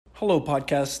Hello,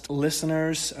 podcast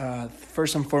listeners.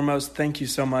 First and foremost, thank you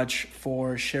so much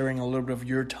for sharing a little bit of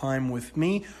your time with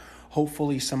me.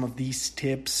 Hopefully, some of these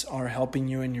tips are helping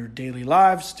you in your daily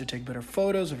lives to take better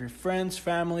photos of your friends,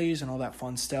 families, and all that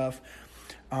fun stuff.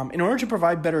 In order to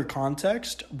provide better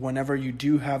context, whenever you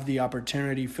do have the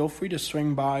opportunity, feel free to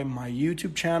swing by my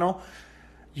YouTube channel,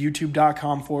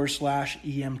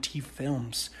 youtube.com/EMT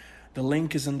Films. The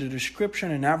link is in the description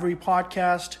in every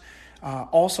podcast.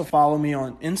 Also follow me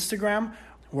on Instagram,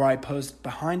 where I post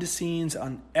behind the scenes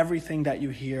on everything that you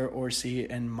hear or see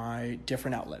in my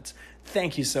different outlets.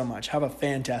 Thank you so much. Have a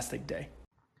fantastic day.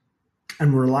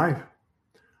 And we're live.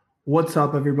 What's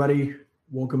up, everybody?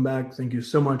 Welcome back. Thank you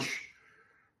so much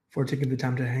for taking the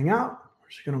time to hang out. We're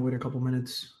just going to wait a couple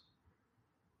minutes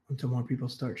until more people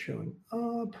start showing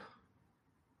up.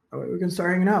 All right, we can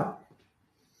start hanging out.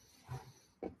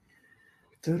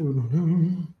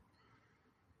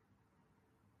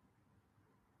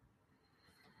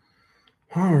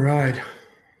 All right.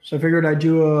 So I figured I'd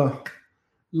do a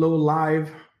little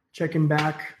live checking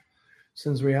back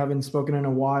since we haven't spoken in a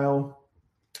while.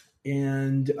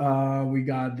 And we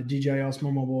got the DJI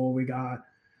Osmo Mobile. We got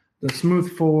the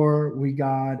Smooth 4. We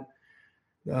got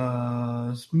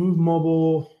Smooth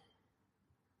Mobile.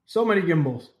 So many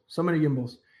gimbals.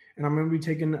 And I'm going to be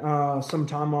taking some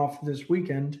time off this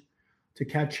weekend to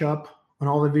catch up on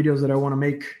all the videos that I want to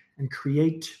make and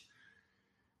create.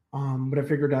 But I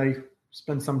figured I'd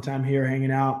spend some time here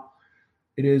hanging out.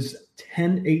 It is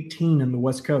 10:18 in the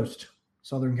West Coast,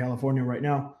 Southern California right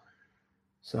now.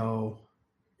 So,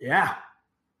 yeah.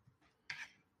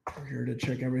 We're here to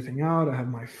check everything out. I have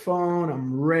my phone.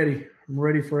 I'm ready. I'm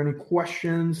ready for any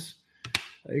questions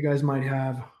that you guys might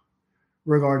have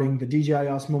regarding the DJI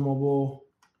Osmo Mobile,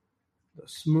 the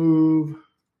Smooth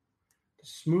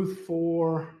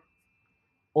 4,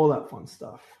 all that fun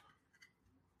stuff.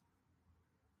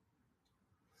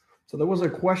 So there was a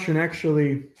question,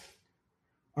 actually.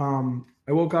 I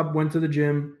woke up, went to the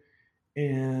gym,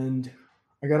 and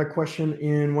I got a question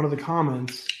in one of the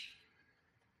comments.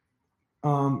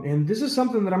 And this is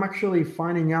something that I'm actually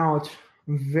finding out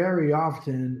very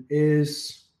often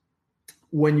is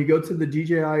when you go to the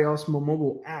DJI Osmo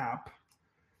Mobile app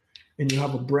and you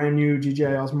have a brand new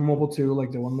DJI Osmo Mobile 2,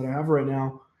 like the one that I have right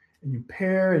now, and you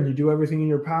pair and you do everything in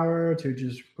your power to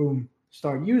just, boom,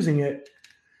 start using it.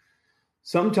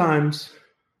 Sometimes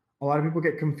a lot of people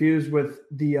get confused with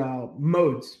the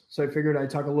modes. So I figured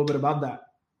I'd talk a little bit about that.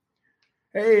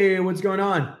 Hey, what's going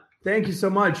on? Thank you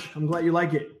so much. I'm glad you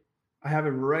like it. I have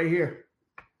it right here.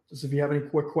 Just if you have any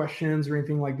quick questions or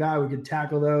anything like that, we could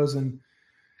tackle those and,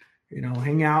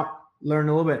 hang out, learn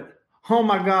a little bit. Oh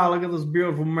my God, look at this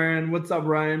beautiful man. What's up,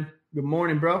 Ryan? Good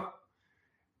morning, bro.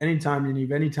 Anytime,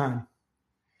 Yaniv, anytime.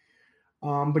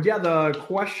 But yeah, the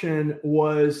question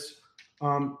was,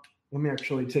 let me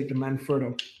actually take the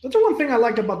Manfrotto. That's the one thing I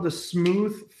liked about the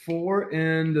Smooth 4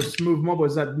 and the Smooth Mobile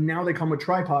is that now they come with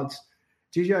tripods.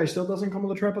 DJI still doesn't come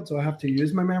with a tripod, so I have to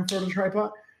use my Manfrotto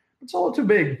tripod. It's a little too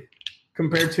big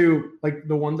compared to like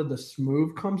the one that the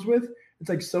Smooth comes with. It's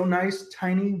like so nice,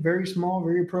 tiny, very small,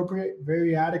 very appropriate,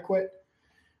 very adequate.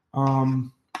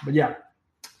 But yeah.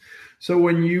 So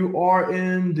when you are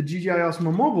in the DJI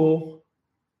Osmo Mobile,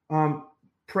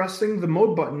 pressing the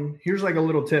mode button, here's like a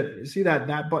little tip. You see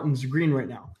that button's green right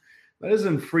now. That is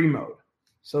in free mode.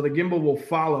 So the gimbal will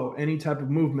follow any type of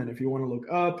movement if you want to look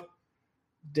up,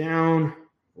 down,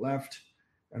 left,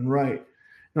 and right.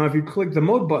 Now, if you click the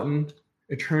mode button,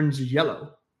 it turns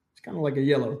yellow. It's kind of like a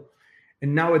yellow.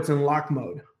 And now it's in lock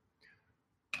mode.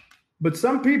 But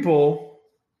some people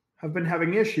have been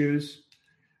having issues,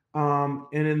 and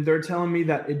then they're telling me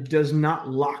that it does not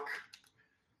lock.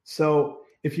 So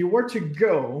if you were to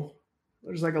go,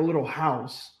 there's like a little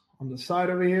house on the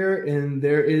side over here, and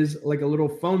there is like a little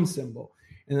phone symbol,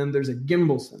 and then there's a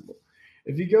gimbal symbol.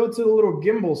 If you go to the little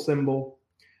gimbal symbol,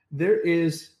 there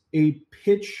is a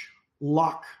pitch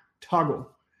lock toggle.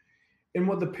 And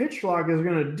what the pitch lock is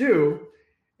going to do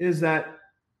is that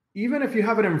even if you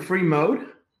have it in free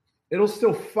mode, it'll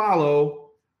still follow,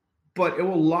 but it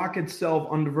will lock itself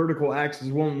on the vertical axis,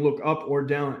 won't look up or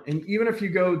down. And even if you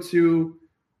go to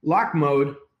lock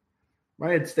mode,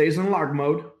 right, it stays in lock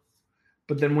mode,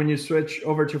 but then when you switch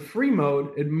over to free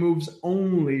mode, it moves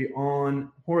only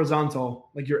on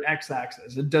horizontal, like your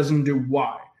x-axis. It doesn't do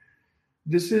y.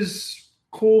 This is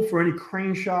cool for any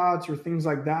crane shots or things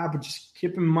like that, but just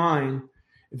keep in mind,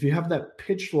 if you have that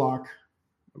pitch lock,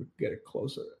 let me get it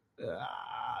closer.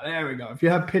 There we go. If you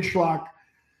have pitch lock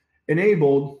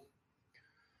enabled,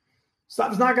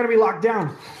 stuff's not going to be locked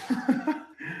down.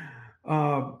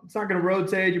 It's not going to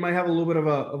rotate. You might have a little bit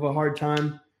of a hard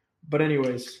time. But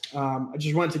anyways, I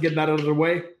just wanted to get that out of the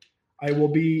way. I will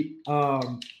be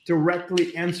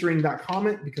directly answering that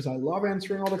comment because I love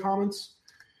answering all the comments.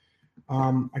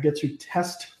 I get to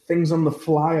test things on the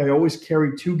fly. I always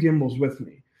carry 2 gimbals with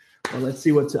me. Well, let's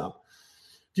see what's up.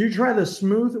 Do you try the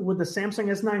Smooth with the Samsung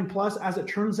S9 Plus? As it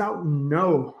turns out,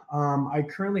 no. I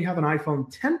currently have an iPhone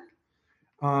 10.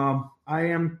 I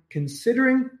am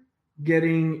considering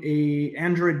getting a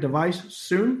Android device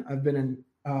soon. I've been an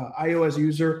iOS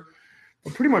user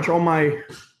for pretty much all my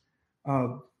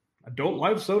adult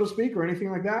life, so to speak, or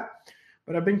anything like that.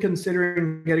 But I've been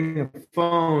considering getting a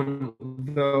phone,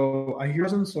 though I hear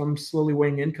it, so I'm slowly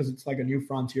weighing in because it's like a new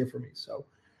frontier for me. So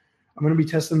I'm going to be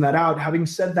testing that out. Having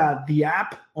said that, the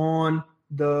app on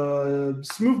the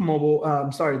Smooth mobile,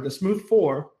 the Smooth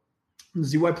 4, the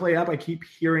ZY Play app, I keep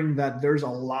hearing that there's a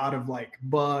lot of like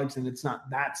bugs and it's not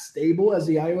that stable as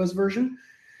the iOS version.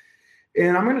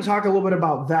 And I'm going to talk a little bit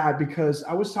about that because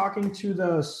I was talking to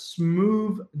the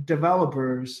Smooth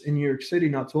developers in New York City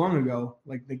not too long ago,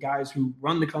 like the guys who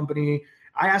run the company.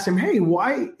 I asked him, hey,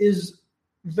 why is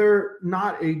there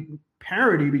not a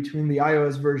parity between the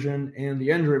iOS version and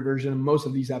the Android version of most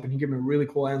of these apps? And he gave me a really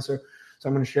cool answer. So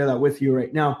I'm going to share that with you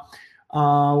right now.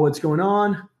 What's going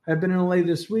on? I've been in LA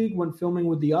this week, went filming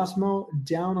with the Osmo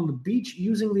down on the beach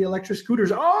using the electric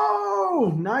scooters.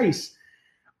 Oh, nice.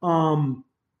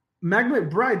 Magnet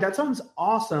Bride, that sounds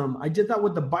awesome. I did that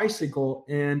with the bicycle,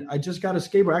 and I just got a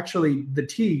skateboard. Actually, the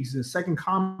Teagues, the second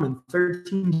comment,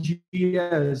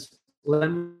 13GS,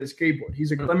 lent me a skateboard.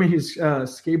 He's lent me his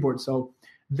skateboard. So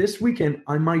this weekend,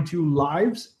 I might do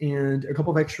lives and a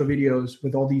couple of extra videos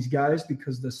with all these guys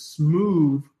because the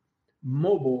Smooth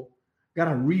mobile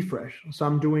got a refresh. So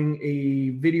I'm doing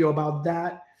a video about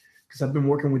that because I've been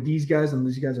working with these guys, and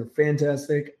these guys are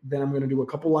fantastic. Then I'm going to do a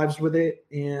couple lives with it,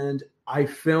 and I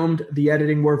filmed the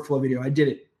editing workflow video. I did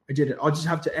it. I'll just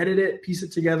have to edit it, piece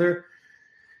it together,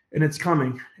 and it's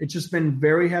coming. It's just been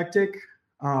very hectic.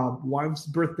 Wife's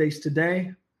birthday's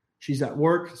today. She's at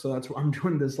work, so that's why I'm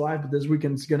doing this live. But this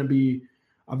weekend's going to be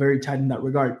very tight in that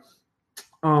regard.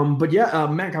 But yeah,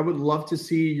 Mac, I would love to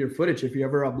see your footage. If you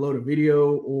ever upload a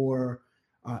video or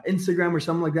Instagram or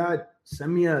something like that,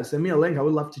 send me a link. I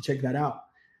would love to check that out.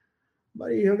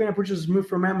 Buddy, you're going to purchase Smooth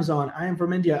from Amazon. I am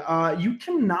from India. You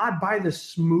cannot buy the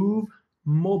Smooth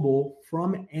mobile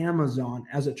from Amazon,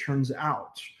 as it turns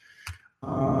out.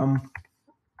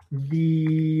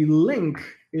 The link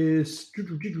is, I'm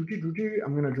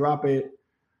going to drop it.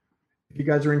 If you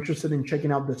guys are interested in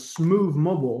checking out the Smooth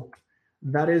mobile,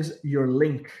 that is your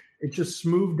link. It's just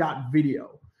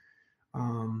smooth.video.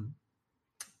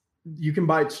 You can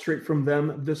buy it straight from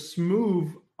them. The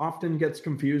Smooth often gets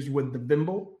confused with the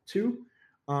Vimble too,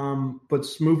 but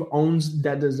Smooth owns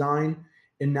that design,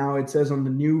 and now it says on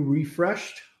the new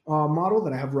refreshed model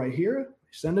that I have right here,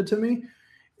 send it to me,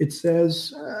 it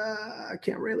says, I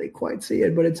can't really quite see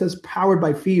it, but it says powered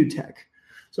by Fiutech.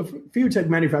 So Fiutech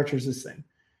manufactures this thing,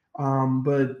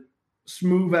 but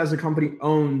Smooth as a company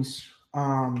owns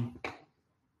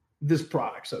this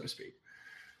product, so to speak.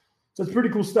 So it's pretty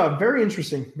cool stuff. Very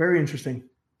interesting. Very interesting.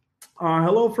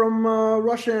 Hello from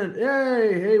Russian.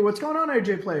 Hey, what's going on,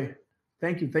 AJ Play?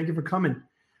 Thank you for coming.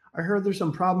 I heard there's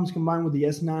some problems combined with the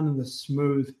S9 and the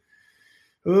Smooth.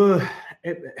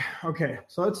 Okay,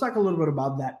 so let's talk a little bit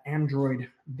about that Android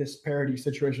disparity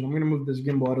situation. I'm going to move this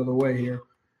gimbal out of the way here.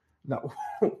 That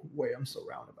way, I'm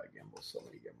surrounded by gimbals. So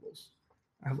many gimbals.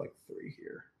 I have like 3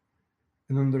 here,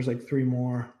 and then there's like 3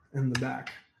 more in the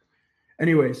back.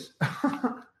 Anyways.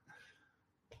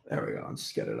 There we go. Let's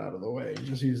just get it out of the way.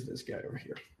 Just use this guy over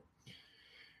here.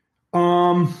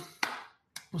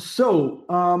 So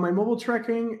my mobile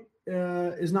tracking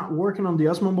is not working on the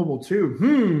Osmo Mobile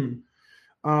 2.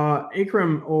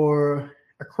 Akram or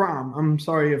Akram, I'm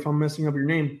sorry if I'm messing up your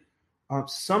name.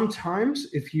 Sometimes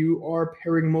if you are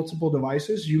pairing multiple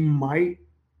devices, you might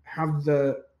have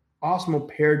the Osmo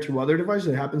paired to other devices.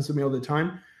 It happens to me all the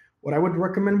time. What I would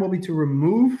recommend will be to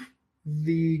remove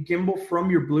the gimbal from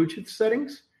your Bluetooth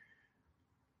settings.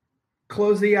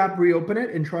 Close the app, reopen it,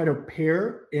 and try to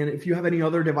pair. And if you have any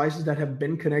other devices that have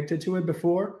been connected to it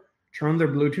before, turn their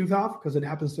Bluetooth off, because it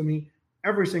happens to me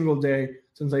every single day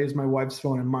since I use my wife's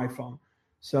phone and my phone.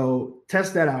 So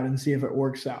test that out and see if it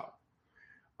works out.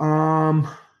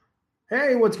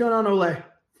 Hey, what's going on, Ole?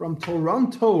 From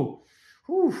Toronto.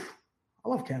 Whew, I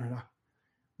love Canada.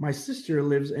 My sister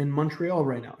lives in Montreal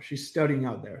right now. She's studying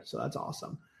out there, so that's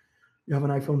awesome. You have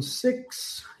an iPhone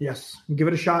 6? Yes. Give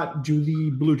it a shot. Do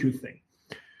the Bluetooth thing.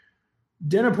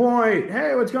 Dinner Point.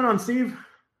 Hey, what's going on, Steve?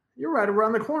 You're right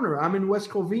around the corner. I'm in West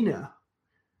Covina.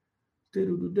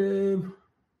 Hello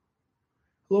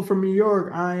from New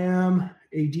York. I am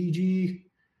a DG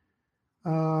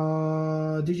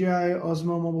DJI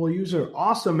Osmo Mobile user.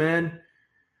 Awesome, man.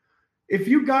 If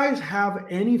you guys have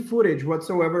any footage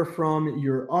whatsoever from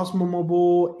your Osmo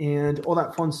Mobile and all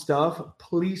that fun stuff,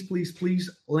 please, please, please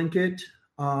link it.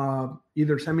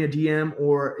 Either send me a DM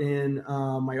or in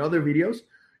my other videos.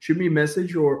 Shoot me a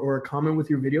message or a comment with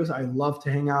your videos. I love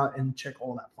to hang out and check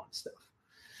all that fun stuff.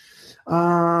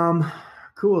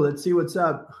 Cool. Let's see what's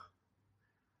up.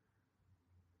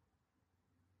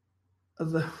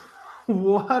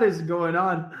 What is going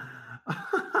on?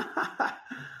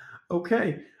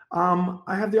 Okay.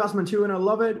 I have the Osmo 2 and I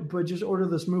love it, but just order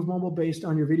the Smooth Mobile based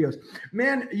on your videos.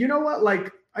 Man, you know what?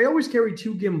 Like, I always carry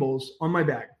two gimbals on my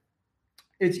bag.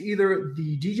 It's either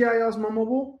the DJI Osmo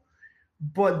Mobile,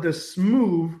 but the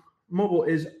Smooth Mobile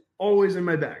is always in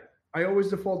my bag. I always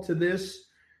default to this.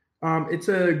 It's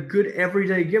a good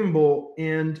everyday gimbal,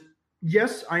 and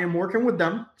yes, I am working with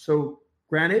them. So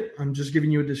granted, I'm just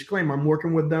giving you a disclaimer. I'm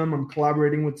working with them. I'm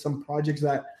collaborating with some projects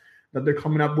that they're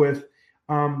coming up with.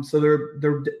 So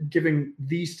they're giving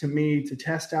these to me to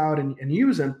test out and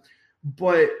use them.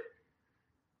 But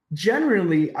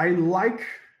generally, I like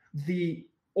the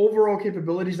overall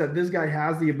capabilities that this guy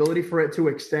has, the ability for it to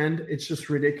extend. It's just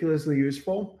ridiculously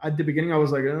useful. At the beginning, I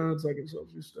was like, oh, it's like a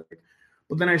selfie stick.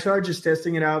 But then I started just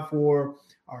testing it out for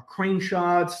crane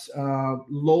shots,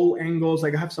 low angles.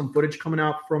 Like I have some footage coming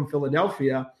out from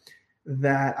Philadelphia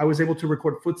that I was able to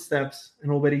record footsteps in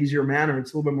a little bit easier manner.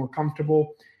 It's a little bit more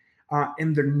comfortable.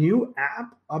 And their new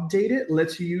app, updated,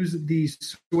 lets you use the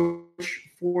switch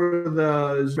for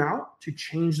the zoom out to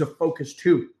change the focus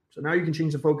too. So now you can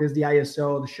change the focus, the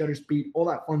ISO, the shutter speed, all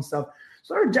that fun stuff.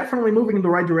 So they're definitely moving in the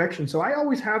right direction. So I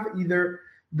always have either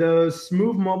the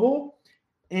Smooth Mobile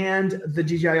and the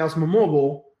DJI Osmo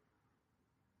Mobile.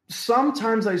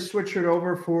 Sometimes I switch it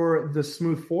over for the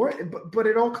Smooth 4, but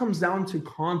it all comes down to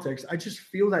context. I just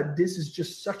feel that this is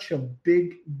just such a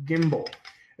big gimbal.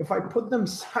 If I put them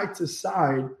side to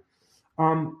side,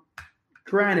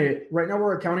 granted, right now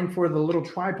we're accounting for the little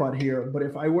tripod here, but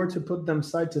if I were to put them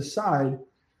side to side,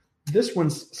 this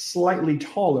one's slightly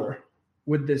taller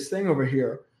with this thing over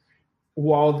here,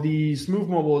 while the Smooth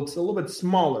Mobile, it's a little bit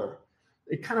smaller.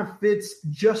 It kind of fits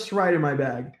just right in my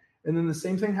bag. And then the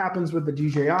same thing happens with the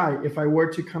DJI. If I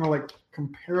were to kind of like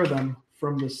compare them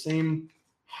from the same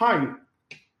height,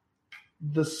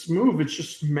 the Smooth, it's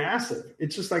just massive.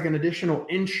 It's just like an additional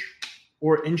inch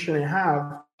or inch and a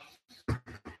half.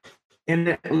 And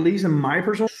at least in my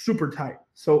personal, super tight.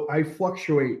 So I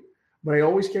fluctuate, but I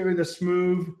always carry the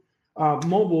Smooth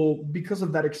Mobile because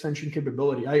of that extension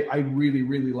capability. I really,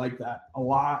 really like that a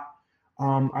lot.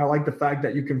 I like the fact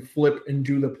that you can flip and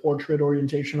do the portrait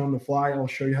orientation on the fly. I'll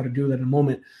show you how to do that in a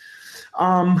moment.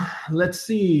 Let's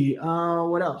see.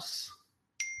 What else?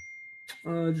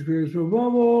 Smooth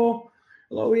Mobile.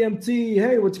 Hello, EMT.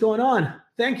 Hey, what's going on?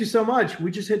 Thank you so much.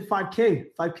 We just hit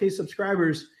 5K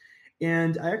subscribers.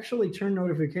 And I actually turned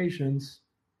notifications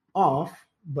off,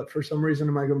 but for some reason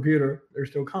in my computer, they're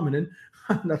still coming in.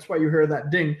 That's why you hear that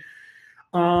ding.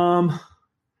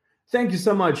 Thank you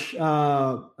so much,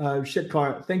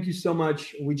 Shitcar. Thank you so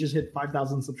much. We just hit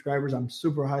 5,000 subscribers. I'm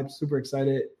super hyped, super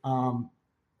excited. I'm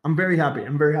very happy.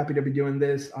 I'm very happy to be doing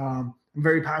this. I'm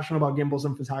very passionate about gimbals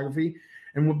and photography.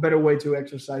 And what better way to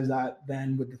exercise that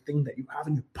than with the thing that you have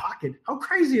in your pocket? How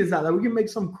crazy is that? That we can make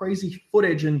some crazy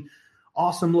footage and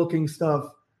awesome looking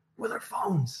stuff with our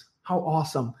phones. How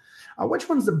awesome. Which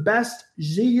one's the best,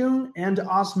 Zhiyun and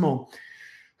Osmo?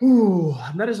 Ooh,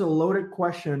 that is a loaded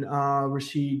question,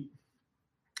 Rashid.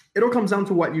 It all comes down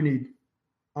to what you need.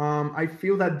 I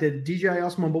feel that the DJI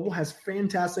Osmo Mobile has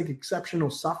fantastic, exceptional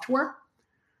software,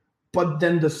 but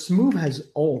then the Smooth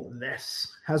has all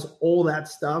this, has all that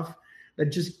stuff that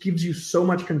just gives you so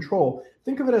much control.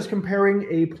 Think of it as comparing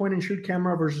a point-and-shoot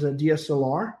camera versus a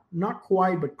DSLR. Not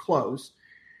quite, but close.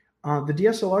 The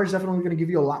DSLR is definitely going to give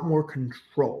you a lot more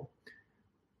control.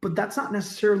 But that's not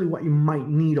necessarily what you might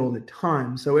need all the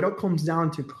time. So it all comes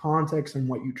down to context and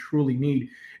what you truly need.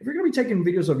 If you're going to be taking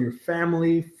videos of your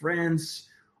family, friends,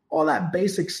 all that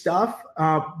basic stuff,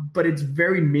 but it's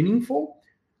very meaningful,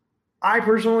 I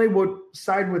personally would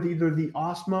side with either the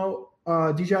Osmo,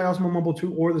 DJI Osmo Mobile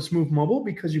 2 or the Smooth Mobile,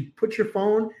 because you put your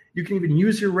phone, you can even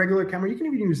use your regular camera, you can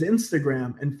even use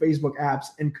Instagram and Facebook apps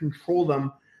and control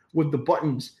them with the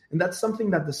buttons. And that's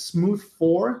something that the Smooth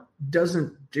 4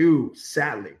 doesn't do,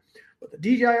 sadly. But the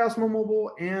DJI Osmo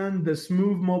Mobile and the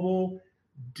Smooth Mobile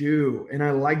do. And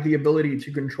I like the ability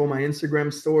to control my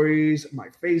Instagram stories, my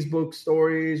Facebook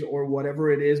stories, or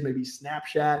whatever it is, maybe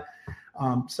Snapchat,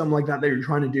 something like that you're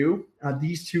trying to do.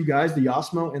 These two guys, the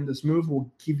Osmo and the Smooth, will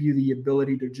give you the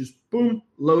ability to just boom,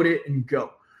 load it and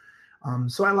go.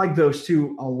 So I like those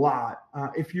two a lot.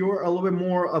 If you're a little bit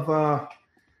more of a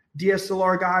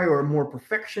DSLR guy or a more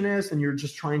perfectionist and you're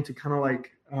just trying to kind of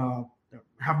like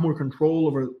have more control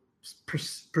over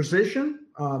precision,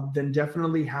 then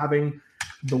definitely having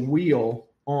the wheel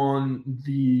on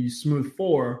the Smooth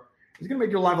 4 is going to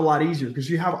make your life a lot easier because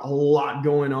you have a lot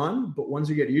going on. But once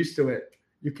you get used to it,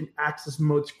 you can access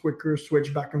modes quicker,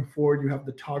 switch back and forth. You have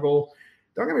the toggle.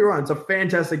 Don't get me wrong, it's a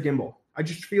fantastic gimbal. I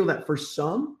just feel that for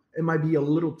some, it might be a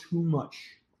little too much.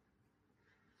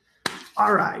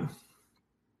 All right.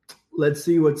 Let's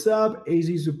see what's up.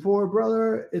 AZ support,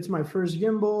 brother. It's my first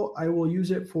gimbal. I will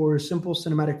use it for simple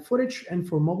cinematic footage and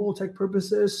for mobile tech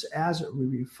purposes as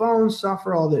review phones,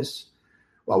 software, all this.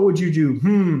 What would you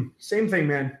do? Same thing,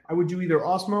 man. I would do either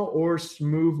Osmo or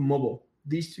Smooth Mobile.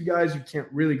 These two guys, you can't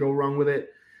really go wrong with it.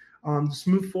 The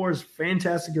Smooth 4 is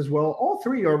fantastic as well. All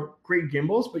three are great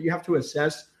gimbals, but you have to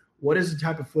assess what is the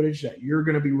type of footage that you're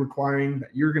going to be requiring, that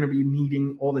you're going to be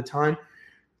needing all the time.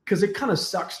 Because it kind of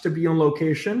sucks to be on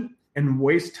location and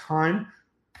waste time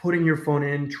putting your phone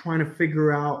in, trying to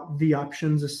figure out the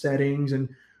options, the settings. And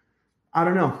I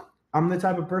don't know. I'm the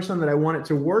type of person that I want it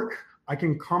to work. I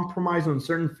can compromise on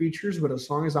certain features, but as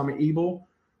long as I'm able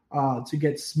to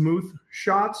get smooth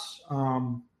shots,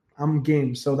 I'm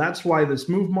game. So that's why the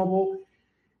Smooth Mobile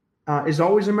is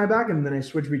always in my bag. And then I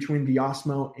switch between the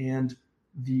Osmo and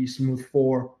the Smooth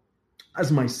 4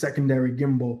 as my secondary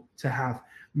gimbal to have.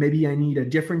 Maybe I need a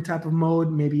different type of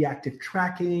mode, maybe active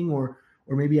tracking, or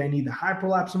maybe I need the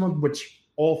hyperlapse mode, which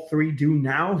all three do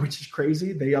now, which is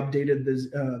crazy. They updated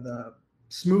the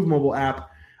Smooth Mobile app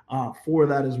for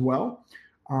that as well.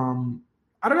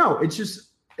 I don't know. It's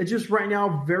just right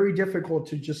now very difficult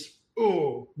to just,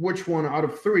 which one out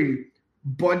of three?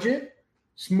 Budget.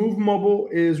 Smooth Mobile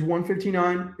is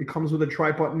 $159. It comes with a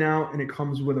tripod now, and it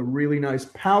comes with a really nice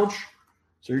pouch.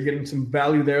 So you're getting some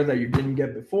value there that you didn't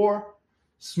get before.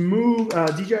 Smooth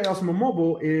DJI Osmo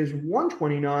Mobile is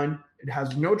 $129. It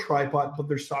has no tripod, but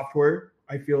their software,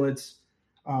 I feel it's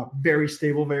very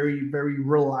stable, very, very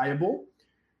reliable.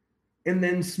 And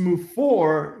then Smooth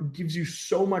 4 gives you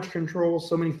so much control,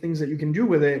 so many things that you can do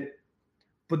with it.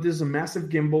 But there's a massive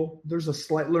gimbal. There's a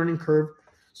slight learning curve.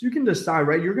 So you can decide,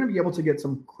 right? You're going to be able to get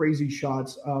some crazy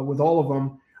shots with all of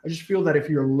them. I just feel that if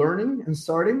you're learning and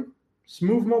starting,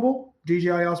 Smooth Mobile, DJI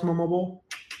Osmo Mobile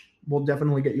will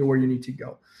definitely get you where you need to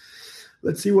go.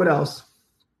 Let's see what else.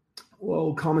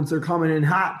 Whoa, comments are coming in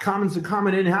hot. Comments are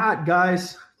coming in hot,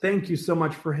 guys. Thank you so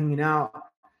much for hanging out.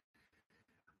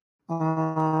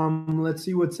 Let's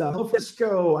see what's up. Hello,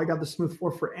 Fisco. I got the Smooth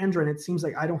 4 for Android. It seems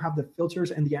like I don't have the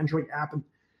filters and the Android app.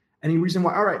 Any reason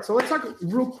why? All right, so let's talk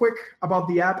real quick about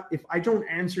the app. If I don't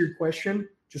answer your question,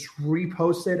 just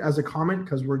repost it as a comment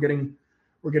because we're getting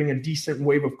a decent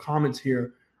wave of comments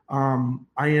here. I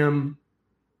am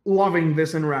loving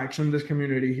this interaction, this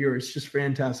community here. It's just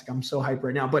fantastic. I'm so hyped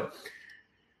right now. But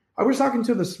I was talking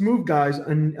to the Smooth guys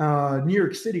in New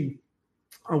York City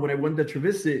when I went there to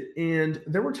visit, and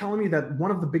they were telling me that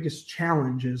one of the biggest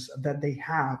challenges that they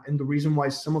have, and the reason why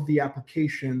some of the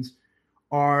applications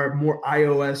are more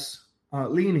iOS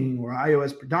leaning or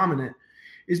iOS predominant,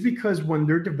 is because when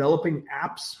they're developing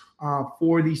apps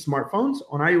for these smartphones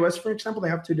on iOS, for example, they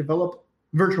have to develop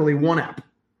virtually one app.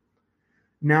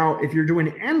 Now, if you're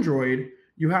doing Android,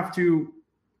 you have to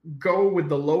go with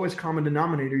the lowest common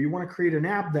denominator. You want to create an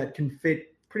app that can fit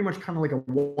pretty much kind of like a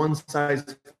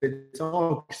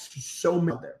one-size-fits-all, so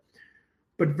many out there.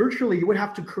 But virtually, you would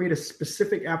have to create a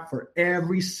specific app for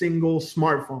every single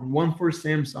smartphone, one for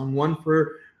Samsung, one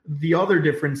for the other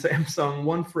different Samsung,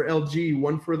 one for LG,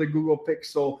 one for the Google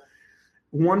Pixel,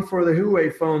 one for the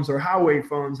Huawei phones or Huawei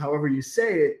phones, however you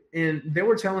say it. And they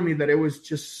were telling me that it was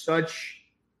just such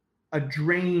a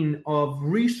drain of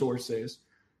resources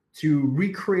to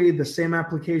recreate the same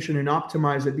application and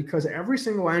optimize it, because every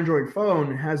single Android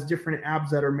phone has different apps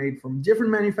that are made from different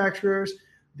manufacturers,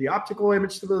 the optical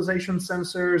image stabilization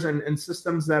sensors and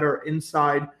systems that are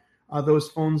inside those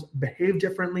phones behave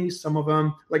differently. Some of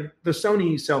them, like the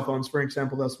Sony cell phones, for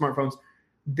example, those smartphones,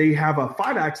 they have a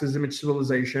 5-axis image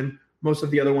stabilization. Most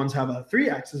of the other ones have a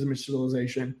 3-axis image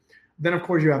stabilization. Then, of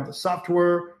course, you have the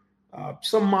software.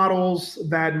 Some models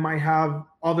that might have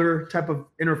other type of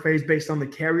interface based on the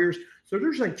carriers. So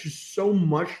there's like just so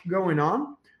much going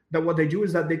on that what they do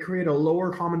is that they create a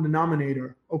lower common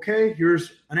denominator. Okay,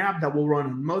 here's an app that will run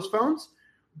on most phones,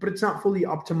 but it's not fully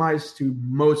optimized to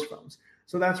most phones.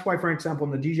 So that's why, for example,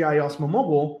 in the DJI Osmo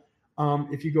Mobile,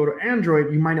 if you go to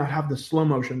Android, you might not have the slow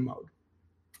motion mode.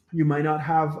 You might not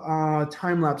have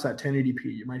time lapse at 1080p.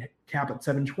 You might cap at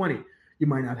 720. You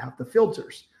might not have the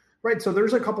filters. Right, so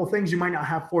there's a couple things. You might not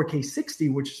have 4K 60,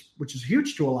 which is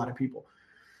huge to a lot of people.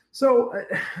 So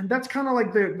that's kind of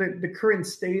like the current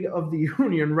state of the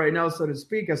union right now, so to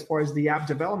speak, as far as the app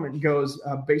development goes,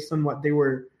 based on what they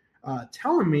were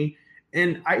telling me.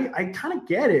 And I kind of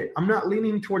get it. I'm not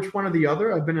leaning towards one or the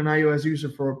other. I've been an iOS user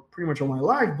for pretty much all my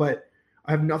life, but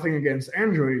I have nothing against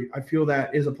Android. I feel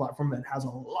that is a platform that has a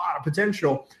lot of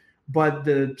potential, but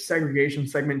the segregation,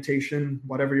 segmentation,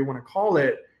 whatever you want to call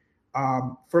it,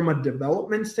 from a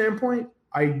development standpoint,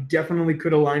 I definitely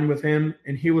could align with him.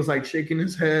 And he was like shaking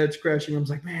his head, scratching. I was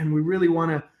like, man, we really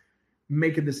want to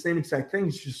make it the same exact thing.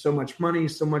 It's just so much money,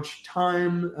 so much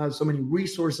time, so many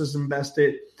resources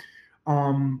invested.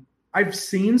 I've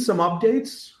seen some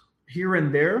updates here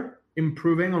and there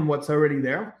improving on what's already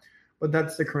there, but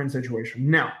that's the current situation.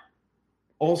 Now,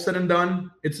 all said and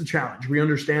done, it's a challenge. We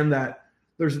understand that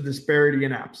there's a disparity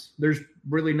in apps. There's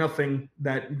really nothing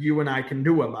that you and I can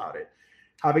do about it.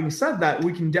 Having said that,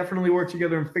 we can definitely work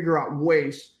together and figure out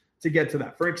ways to get to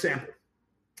that. For example,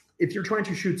 if you're trying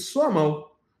to shoot slow-mo,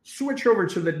 switch over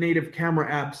to the native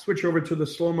camera app, switch over to the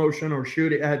slow motion, or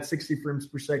shoot it at 60 frames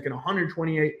per second,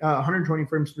 120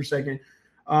 frames per second,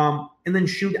 and then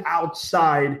shoot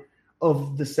outside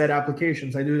of the set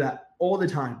applications. I do that all the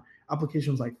time.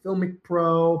 Applications like Filmic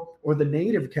Pro or the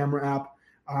native camera app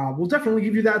will definitely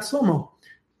give you that slow-mo.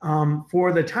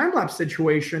 For the time-lapse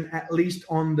situation, at least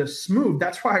on the Smooth,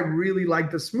 that's why I really like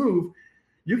the Smooth.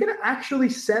 You can actually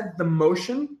set the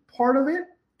motion part of it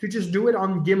to just do it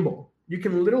on gimbal. You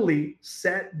can literally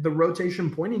set the rotation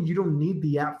point, and you don't need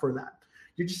the app for that.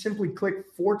 You just simply click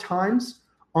 4 times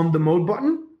on the mode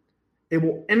button. It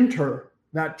will enter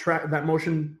that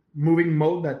motion moving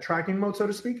mode, that tracking mode, so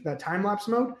to speak, that time-lapse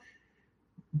mode.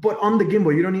 But on the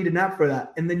gimbal, you don't need an app for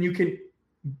that. And then you can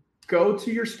go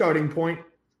to your starting point,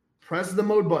 press the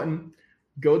mode button,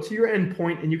 go to your end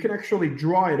point, and you can actually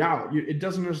draw it out. It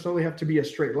doesn't necessarily have to be a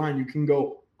straight line. You can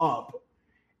go up,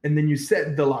 and then you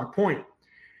set the lock point.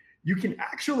 You can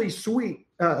actually switch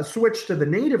to the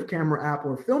native camera app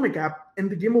or Filmic app, and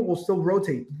the gimbal will still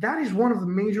rotate. That is one of the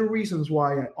major reasons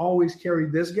why I always carry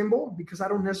this gimbal, because I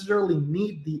don't necessarily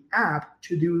need the app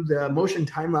to do the motion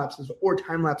time lapses or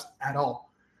time lapse at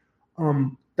all.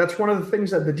 That's one of the things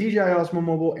that the DJI Osmo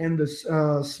Mobile and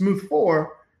the Smooth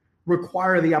 4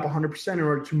 require the app 100% in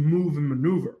order to move and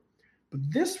maneuver. But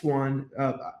this one,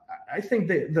 I think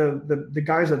the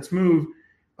guys at Smooth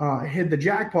hit the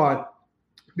jackpot,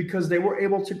 because they were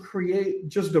able to create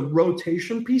just the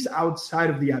rotation piece outside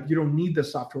of the app. You don't need the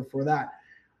software for that.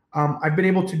 I've been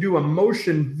able to do a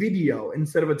motion video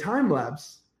instead of a time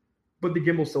lapse, but the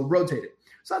gimbal still rotated.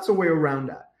 So that's a way around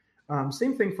that.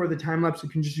 Same thing for the time lapse. You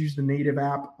can just use the native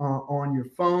app on your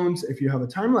phones if you have a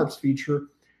time lapse feature,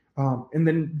 and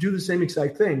then do the same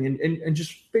exact thing and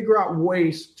just figure out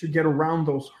ways to get around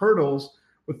those hurdles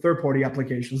with third-party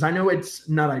applications. I know it's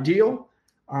not ideal.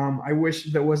 I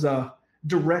wish there was a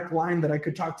direct line that I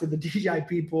could talk to the DJI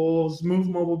people, Smooth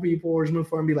Mobile people, or Smooth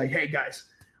 4 and be like, hey guys,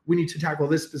 we need to tackle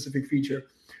this specific feature.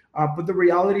 But the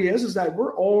reality is that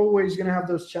we're always going to have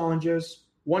those challenges.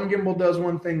 One gimbal does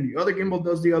one thing, the other gimbal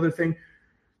does the other thing.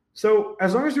 So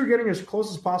as long as you're getting as close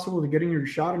as possible to getting your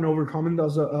shot and overcoming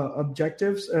those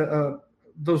objectives,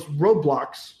 those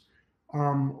roadblocks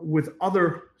with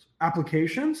other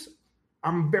applications,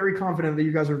 I'm very confident that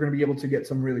you guys are going to be able to get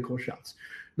some really cool shots.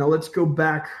 Now let's go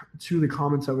back to the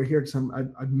comments over here, because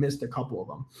I've missed a couple of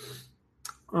them.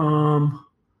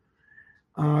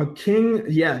 King,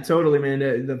 yeah, totally, man.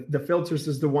 The filters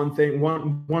is the one thing,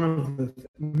 one of the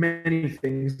many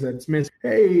things that's missed.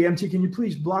 Hey, MT, can you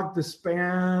please block the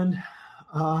spam?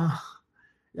 Yeah,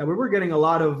 we were getting a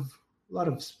lot of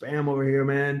spam over here,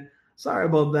 man. Sorry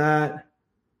about that.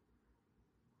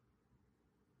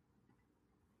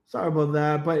 Sorry about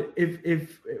that, but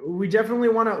if we would definitely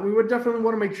want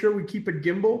to make sure we keep it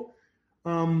gimbal.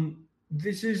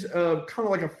 This is kind of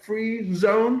like a free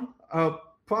zone,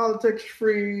 politics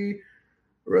free,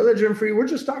 religion free. We're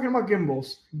just talking about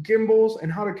gimbals and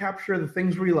how to capture the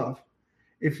things we love.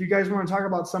 If you guys want to talk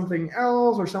about something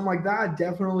else or something like that,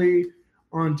 definitely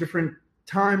on different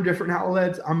time, different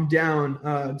outlets, I'm down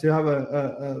to have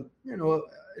an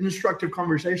instructive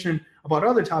conversation about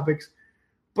other topics.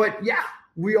 But yeah,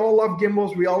 we all love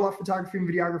gimbals. We all love photography and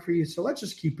videography. So let's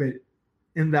just keep it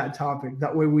in that topic.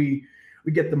 That way we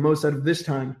get the most out of this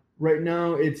time. Right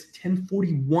now it's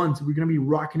 10:41, so we're going to be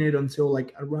rocking it until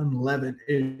like around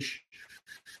 11-ish.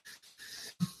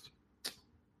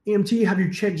 EMT, have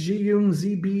you checked Zhiyun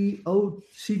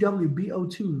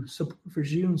CWB02 support for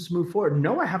Zhiyun Smooth 4?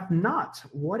 No, I have not.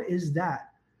 What is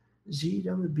that?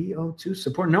 ZWB02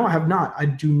 support? No, I have not. I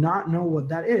do not know what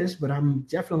that is, but I'm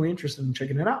definitely interested in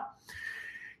checking it out.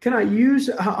 Can I use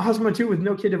Osmo 2 with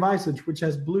Nokia devices, which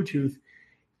has Bluetooth?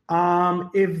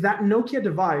 If that Nokia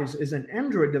device is an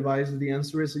Android device, the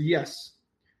answer is yes.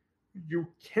 You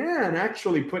can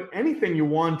actually put anything you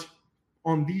want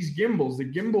on these gimbals. The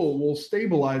gimbal will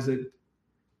stabilize it,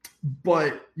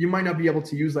 but you might not be able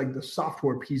to use like the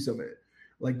software piece of it,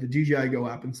 like the DJI Go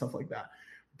app and stuff like that.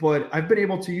 But I've been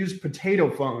able to use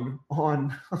Potato Phone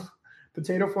on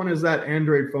Potato Phone is that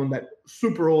Android phone, that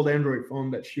super old Android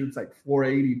phone that shoots like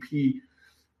 480p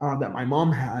that my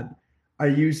mom had. I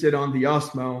used it on the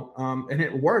Osmo, and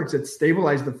it works. It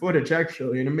stabilized the footage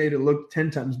actually, and it made it look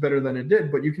 10 times better than it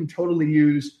did. But you can totally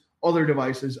use other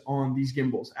devices on these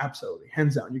gimbals. Absolutely.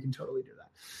 Hands down, you can totally do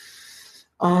that.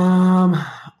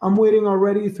 I'm waiting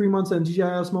already 3 months on DJI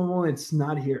Osmo. It's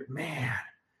not here. Man,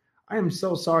 I am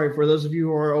so sorry for those of you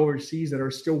who are overseas that are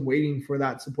still waiting for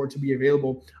that support to be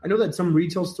available. I know that some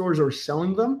retail stores are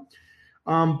selling them,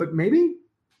 but maybe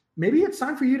it's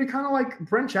time for you to kind of like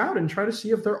branch out and try to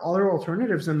see if there are other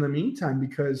alternatives in the meantime,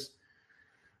 because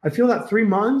I feel that 3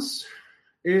 months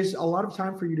is a lot of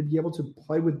time for you to be able to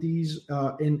play with these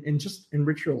and just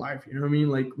enrich your life. You know what I mean?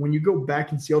 Like when you go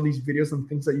back and see all these videos and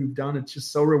things that you've done, it's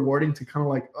just so rewarding to kind of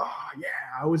like, oh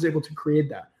yeah, I was able to create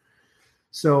that.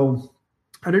 So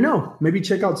I don't know, maybe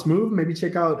check out Smooth, maybe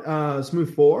check out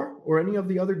Smooth 4 or any of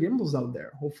the other gimbals out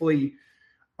there. Hopefully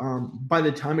by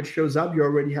the time it shows up, you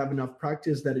already have enough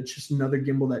practice that it's just another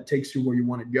gimbal that takes you where you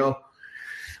want to go.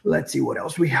 Let's see what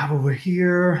else we have over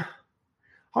here.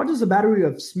 How does the battery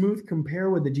of Smooth compare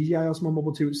with the DJI Osmo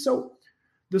Mobile 2? So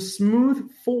the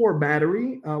Smooth 4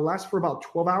 battery lasts for about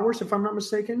 12 hours, if I'm not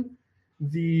mistaken.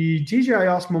 The DJI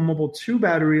Osmo Mobile 2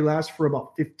 battery lasts for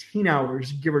about 15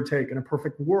 hours, give or take, in a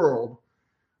perfect world.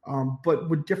 But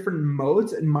with different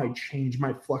modes, it might change,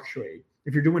 might fluctuate.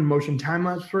 If you're doing motion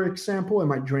time-lapse, for example, it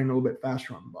might drain a little bit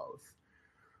faster on both.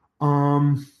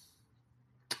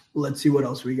 Let's see what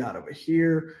else we got over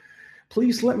here.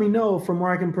 Please let me know from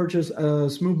where I can purchase a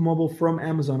Smooth Mobile from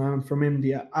Amazon. I'm from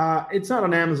India. It's not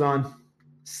on Amazon,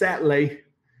 sadly.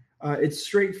 It's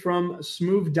straight from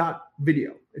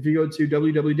smooth.video. If you go to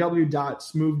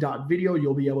www.smooth.video,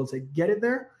 you'll be able to get it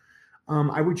there.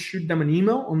 I would shoot them an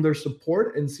email on their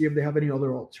support and see if they have any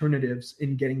other alternatives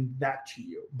in getting that to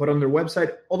you. But on their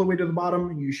website, all the way to the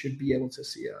bottom, you should be able to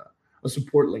see a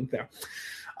support link there.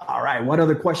 All right, what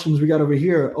other questions we got over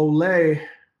here? Olay,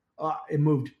 it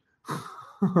moved.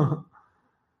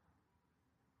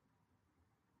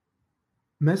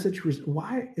 Message was,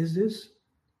 why is this?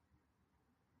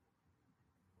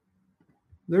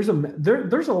 There's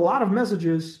a lot of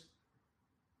messages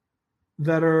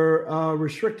that are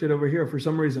restricted over here for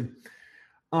some reason.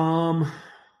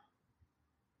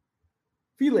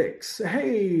 Felix,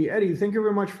 hey, Eddie, thank you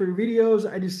very much for your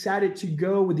videos. I decided to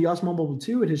go with the Osmo Mobile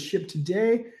 2. It has shipped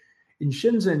today in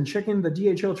Shenzhen, checking the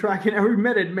DHL tracking every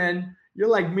minute, man. You're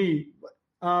like me.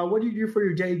 What do you do for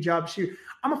your day job? Shoot,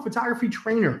 I'm a photography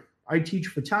trainer. I teach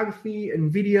photography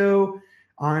and video,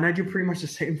 and I do pretty much the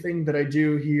same thing that I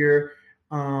do here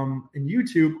in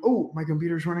YouTube. Oh, my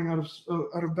computer's running out of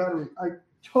battery. I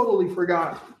totally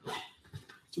forgot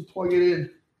to plug it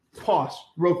in. Pause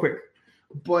real quick.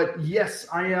 But yes,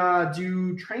 I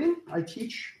do training. I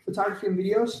teach photography and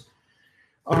videos.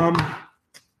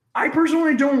 I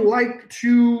personally don't like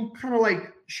to kind of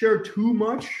like share too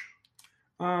much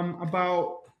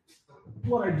about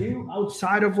what I do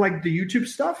outside of like the YouTube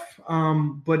stuff.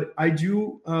 But I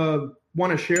do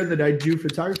want to share that I do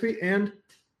photography and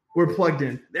we're plugged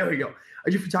in. There we go. I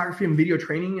do photography and video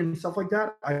training and stuff like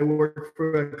that. I work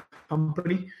for a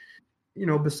company. You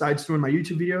know, besides doing my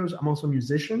YouTube videos, I'm also a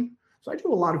musician. So I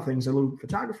do a lot of things. I do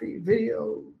photography,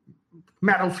 video,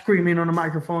 metal screaming on a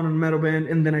microphone and a metal band,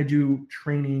 and then I do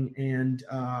training and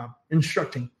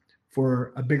instructing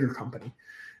for a bigger company.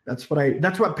 That's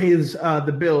what pays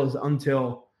the bills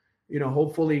until, you know,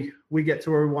 hopefully we get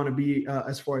to where we want to be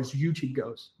as far as YouTube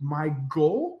goes. My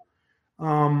goal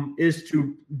is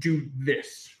to do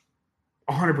this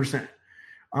 100%.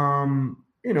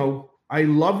 You know, I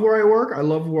love where I work. I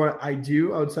love what I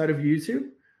do outside of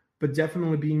YouTube, but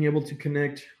definitely being able to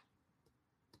connect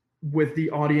with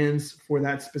the audience for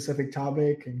that specific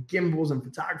topic and gimbals and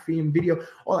photography and video,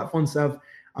 all that fun stuff.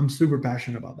 I'm super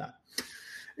passionate about that.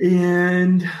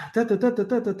 And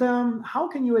how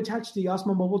can you attach the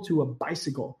Osmo Mobile to a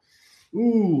bicycle?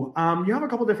 You have a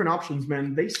couple different options,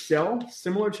 man. They sell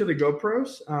similar to the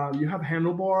GoPros. You have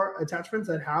handlebar attachments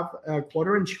that have a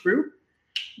 1/4-inch screw.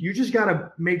 You just got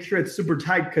to make sure it's super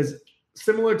tight because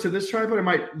similar to this tripod,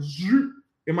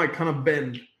 it might kind of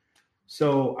bend.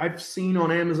 So I've seen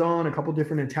on Amazon a couple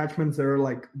different attachments that are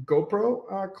like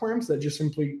GoPro clamps that just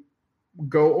simply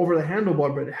go over the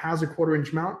handlebar, but it has a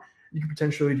 1/4-inch mount. you can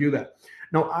potentially do that.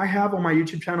 Now, I have on my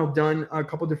YouTube channel done a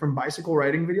couple different bicycle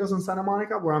riding videos in Santa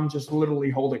Monica where I'm just literally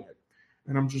holding it,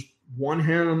 and I'm just one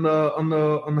hand on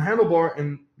the handlebar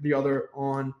and the other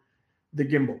on the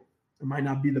gimbal. It might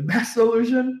not be the best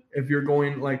solution if you're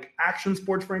going like action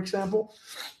sports, for example.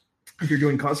 If you're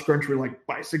doing cross country like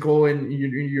bicycle and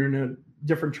you're in a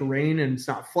different terrain and it's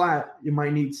not flat, you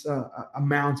might need a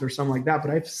mount or something like that.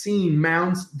 But I've seen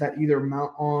mounts that either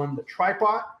mount on the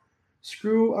tripod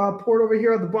screw port over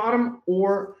here at the bottom,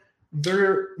 or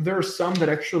there are some that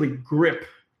actually grip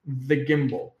the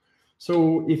gimbal.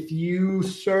 So if you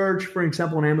search, for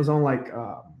example, on Amazon, like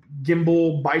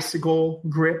gimbal bicycle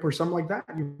grip or something like that,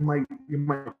 you might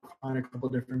find a couple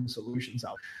of different solutions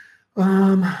out.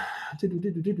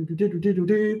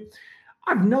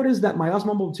 I've noticed that my Osmo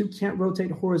Mobile 2 can't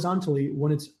rotate horizontally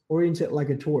when it's oriented like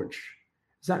a torch.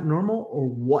 Is that normal or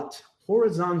what?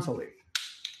 Horizontally.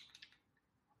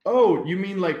 Oh, you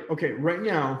mean like, okay, right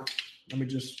now, let me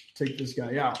just take this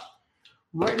guy out.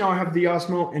 Right now I have the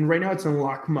Osmo, and right now it's in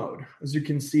lock mode. As you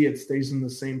can see, it stays in the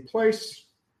same place.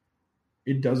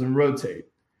 It doesn't rotate.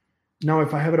 Now,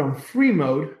 if I have it on free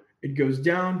mode, it goes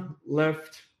down,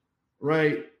 left,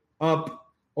 right, up,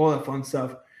 all that fun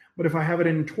stuff. But if I have it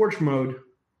in torch mode,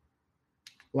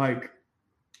 like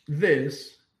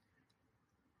this,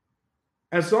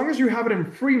 as long as you have it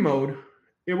in free mode,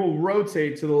 it will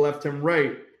rotate to the left and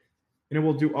right, and it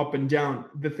will do up and down.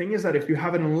 The thing is that if you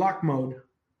have it in lock mode,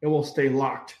 it will stay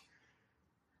locked.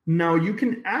 Now, you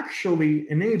can actually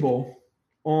enable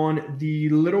on the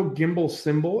little gimbal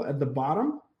symbol at the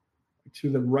bottom,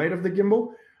 to the right of the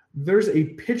gimbal, there's a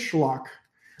pitch lock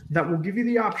that will give you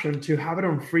the option to have it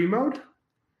on free mode.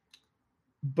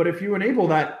 But if you enable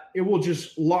that, it will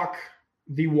just lock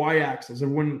the y-axis. It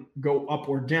wouldn't go up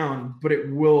or down, but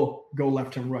it will go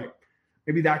left and right.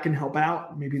 Maybe that can help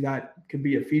out. Maybe that could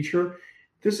be a feature.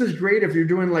 This is great if you're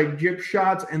doing like jip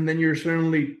shots and then you're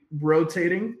suddenly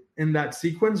rotating in that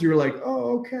sequence. You're like,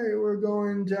 oh, okay, we're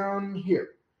going down here.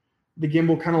 The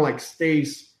gimbal kind of like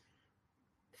stays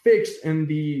fixed in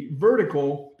the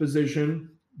vertical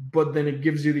position, but then it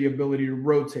gives you the ability to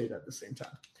rotate at the same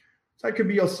time. So that could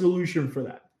be a solution for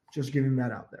that. Just giving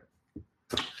that out there.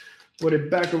 Put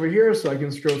it back over here so I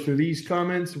can scroll through these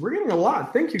comments. We're getting a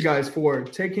lot. Thank you guys for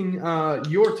taking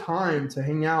your time to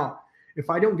hang out. If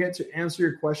I don't get to answer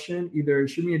your question, either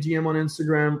shoot me a DM on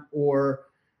Instagram or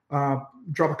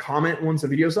drop a comment once the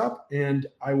video's up, and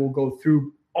I will go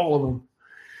through all of them.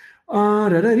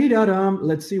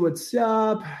 Let's see what's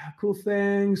up. Cool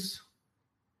things.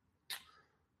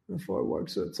 Before it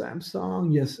works with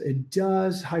Samsung. Yes, it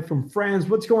does. Hi from France.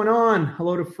 What's going on?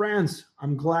 Hello to France.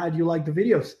 I'm glad you like the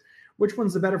videos. Which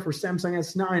one's the better for Samsung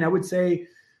S9? I would say,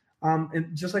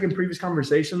 and just like in previous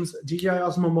conversations, DJI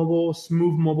Osmo Mobile,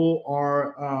 Smooth Mobile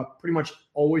are pretty much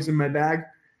always in my bag.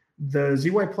 The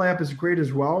ZY Play app is great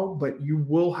as well, but you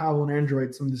will have on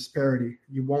Android some disparity.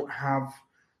 You won't have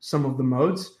some of the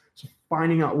modes. So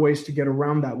finding out ways to get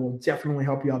around that will definitely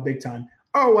help you out big time.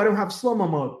 Oh, I don't have slow-mo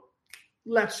mode.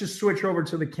 Let's just switch over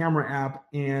to the camera app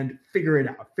and figure it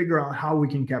out. Figure out how we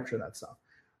can capture that stuff.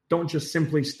 Don't just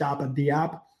simply stop at the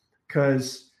app,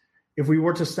 because if we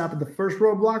were to stop at the first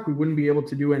roadblock, we wouldn't be able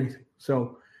to do anything.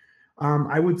 So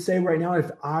I would say right now, if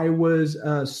I was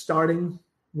starting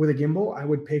with a gimbal, I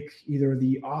would pick either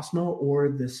the Osmo or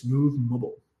the Smooth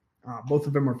Mobile. Both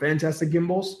of them are fantastic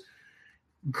gimbals.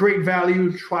 Great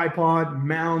value, tripod,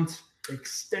 mount,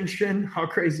 extension. How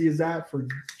crazy is that for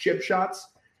chip shots?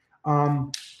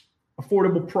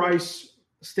 Affordable price,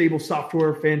 stable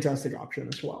software, fantastic option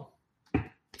as well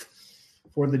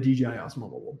for the DJI Osmo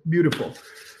Mobile. Beautiful.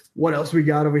 What else we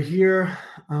got over here?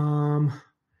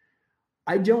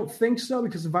 I don't think so,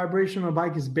 because the vibration on the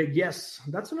bike is big. Yes,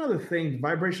 that's another thing. The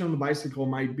vibration on the bicycle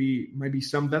might be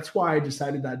some. That's why I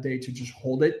decided that day to just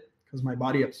hold it, because my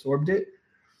body absorbed it.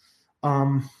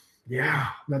 Yeah,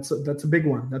 that's a big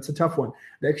one. That's a tough one.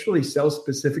 They actually sell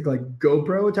specific like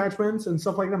GoPro attachments and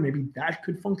stuff like that. Maybe that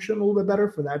could function a little bit better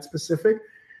for that specific.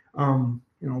 A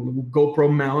little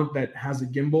GoPro mount that has a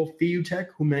gimbal. Fiutech,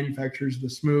 who manufactures the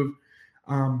Smooth,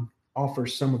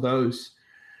 offers some of those.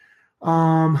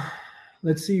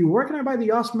 Let's see. Where can I buy the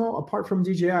Osmo apart from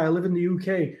DJI? I live in the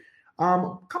UK.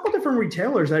 A couple different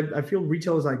retailers. I feel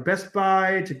retailers like Best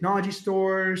Buy, technology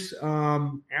stores,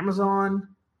 Amazon.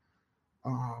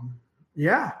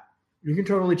 Yeah, you can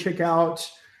totally check out.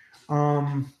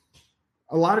 A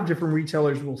lot of different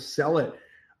retailers will sell it.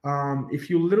 If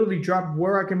you literally drop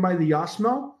where I can buy the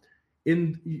Osmo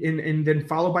and then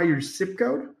followed by your zip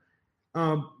code,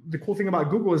 the cool thing about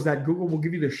Google is that Google will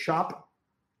give you the shop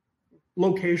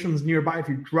locations nearby if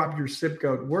you drop your zip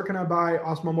code. Where can I buy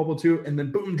Osmo Mobile 2? And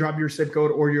then boom, drop your zip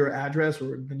code or your address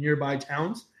or the nearby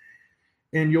towns.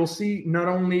 And you'll see not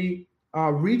only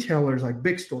retailers like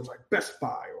big stores like Best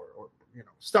Buy or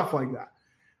stuff like that,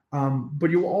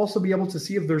 but you'll also be able to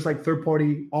see if there's like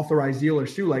third-party authorized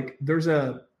dealers too. Like there's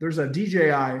a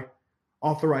DJI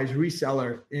authorized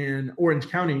reseller in Orange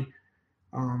County.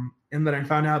 And then I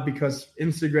found out because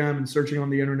Instagram and searching on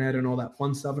the internet and all that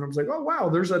fun stuff. And I was like, oh, wow,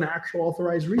 there's an actual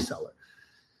authorized reseller.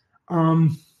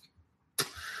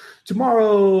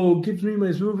 Tomorrow gives me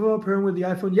my smooth up pairing with the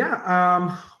iPhone.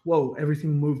 Yeah. Whoa,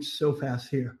 everything moved so fast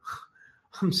here.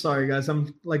 I'm sorry, guys.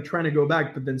 I'm like trying to go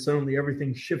back, but then suddenly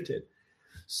everything shifted.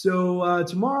 So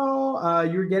tomorrow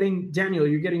you're getting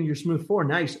your Smooth 4.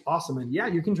 Nice. Awesome. And yeah,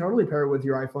 you can totally pair it with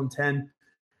your iPhone 10.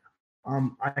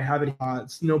 I have it.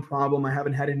 It's no problem. I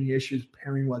haven't had any issues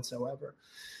pairing whatsoever.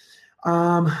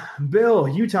 Bill,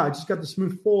 Utah, I just got the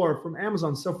Smooth 4 from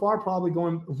Amazon. So far, probably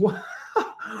going.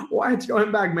 Why it's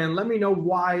going back, man? Let me know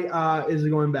why is it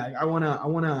going back. I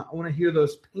wanna hear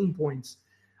those pain points.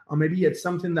 Maybe it's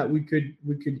something that we could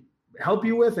help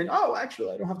you with. And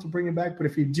actually, I don't have to bring it back. But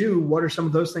if you do, what are some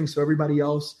of those things so everybody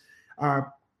else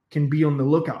can be on the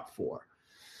lookout for?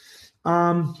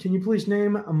 Can you please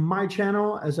name my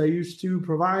channel as I used to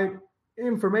provide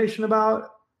information about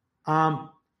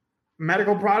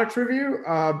medical products review?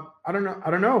 I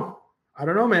don't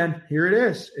know, man. Here it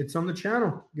is. It's on the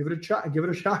channel. Give it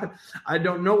a shot. I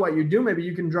don't know what you do. Maybe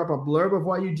you can drop a blurb of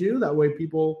what you do. That way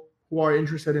people who are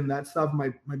interested in that stuff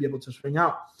might be able to swing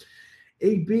out.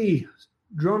 AB,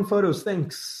 drone photos,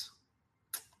 thanks.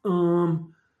 No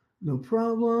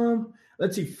problem.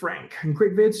 Let's see, Frank.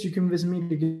 Great vids. You can visit me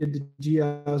to get the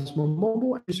Osmo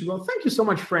Mobile. Thank you so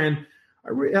much, Frank.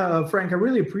 Frank, I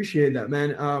really appreciate that,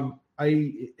 man.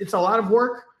 It's a lot of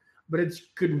work, but it's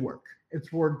good work.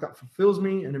 It's work that fulfills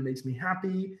me and it makes me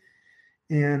happy.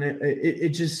 And it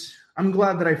just, I'm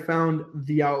glad that I found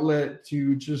the outlet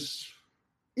to just,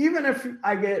 even if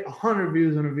I get 100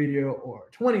 views on a video or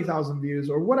 20,000 views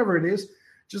or whatever it is,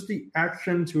 just the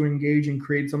action to engage and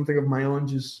create something of my own,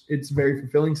 it's very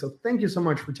fulfilling. So thank you so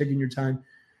much for taking your time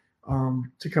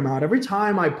to come out. Every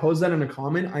time I post that in a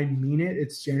comment, I mean it.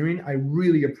 It's genuine. I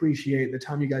really appreciate the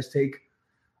time you guys take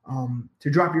to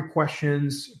drop your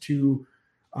questions, to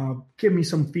give me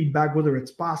some feedback, whether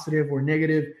it's positive or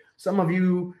negative. Some of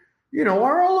you,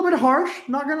 are a little bit harsh,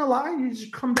 not going to lie. You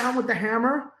just come down with the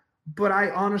hammer. But I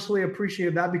honestly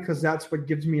appreciate that because that's what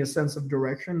gives me a sense of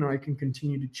direction, and I can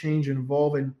continue to change and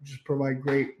evolve and just provide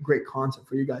great content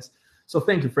for you guys. So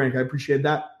thank you, Frank. I appreciate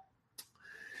that.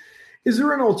 Is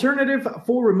there an alternative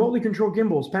for remotely controlled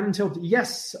gimbals, pan and tilt?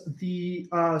 Yes, the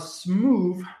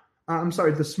Smooth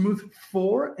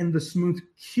 4 and the Smooth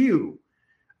Q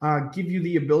give you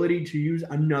the ability to use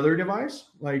another device,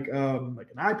 like an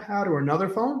iPad or another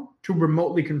phone, to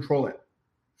remotely control it.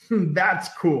 That's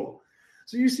cool.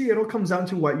 So you see, it all comes down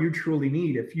to what you truly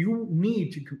need. If you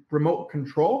need to remote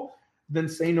control, then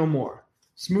say no more.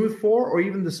 Smooth 4 or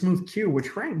even the Smooth Q,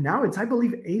 which right now it's, I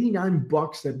believe,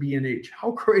 $89 at B&H.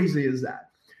 How crazy is that?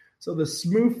 So the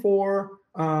Smooth 4,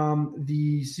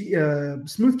 the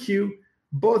Smooth Q,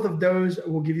 both of those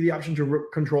will give you the option to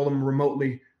control them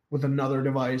remotely with another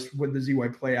device with the ZY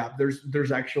Play app.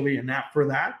 There's actually an app for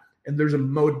that, and there's a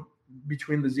mode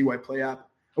between the ZY Play app,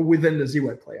 within the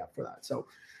ZY Play app for that. So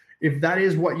if that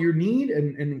is what you need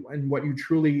and what you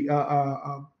truly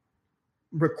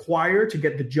require to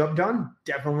get the job done,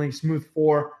 definitely Smooth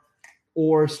 4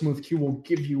 or Smooth Q will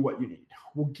give you what you need.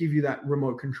 Will give you that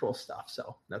remote control stuff.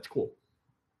 So that's cool.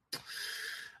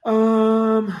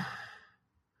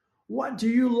 What do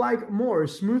you like more,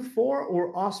 Smooth 4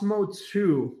 or Osmo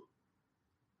 2?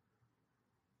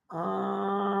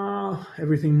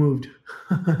 Everything moved.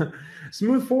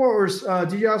 Smooth 4 or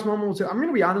DJI Osmo Mobile 2? I'm going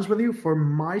to be honest with you. For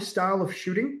my style of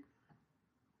shooting,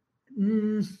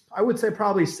 I would say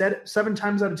probably 7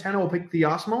 times out of 10 I will pick the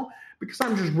Osmo because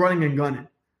I'm just running and gunning.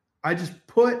 I just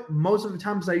put, most of the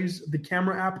times I use the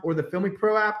camera app or the Filmic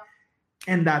Pro app,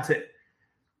 and that's it.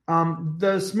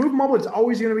 The Smooth Mobile is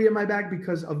always going to be in my bag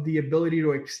because of the ability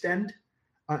to extend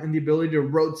and the ability to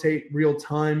rotate real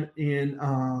time in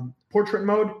portrait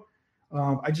mode.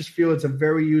 I just feel it's a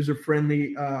very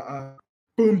user-friendly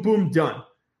boom, boom, done.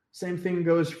 Same thing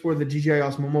goes for the DJI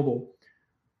Osmo Mobile.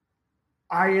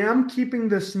 I am keeping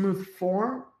the Smooth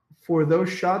 4 for those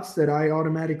shots that I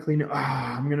automatically know,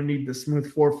 I'm going to need the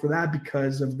Smooth 4 for that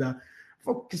because of the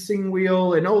focusing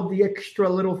wheel and all the extra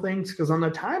little things. Because on the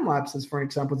time lapses, for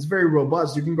example, it's very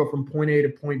robust. You can go from point A to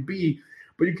point B,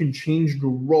 but you can change the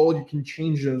roll, you can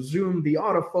change the zoom, the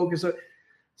autofocus.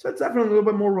 So it's definitely a little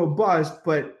bit more robust,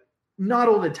 but not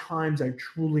all the times I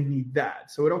truly need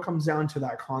that. So it all comes down to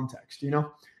that context,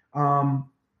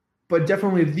 but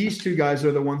definitely these two guys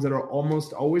are the ones that are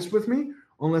almost always with me,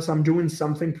 unless I'm doing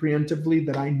something preemptively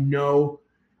that I know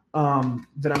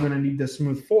that I'm going to need the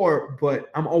Smooth 4, but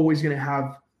I'm always going to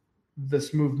have the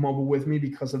Smooth Mobile with me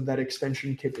because of that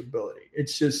extension capability.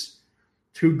 It's just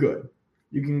too good.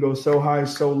 You can go so high,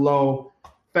 so low,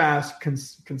 fast,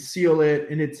 conceal it,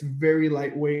 and it's very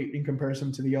lightweight in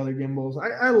comparison to the other gimbals.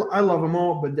 I love them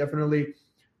all, but definitely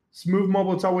Smooth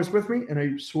Mobile, it's always with me, and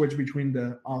I switch between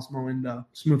the Osmo and the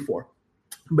Smooth 4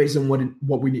 based on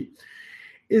what we need.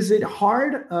 Is it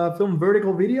hard film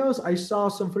vertical videos? I saw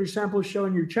some footage samples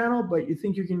showing your channel, but you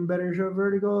think you can better show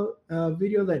vertical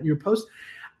video than your post?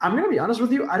 I'm going to be honest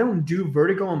with you. I don't do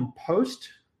vertical in post.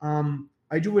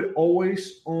 I do it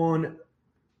always on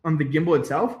the gimbal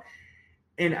itself.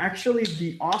 And actually,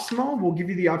 the Osmo will give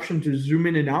you the option to zoom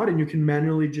in and out, and you can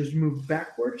manually just move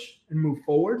backwards and move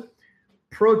forward.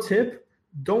 Pro tip,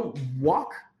 don't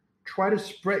walk. Try to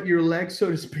spread your legs, so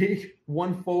to speak,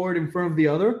 one forward in front of the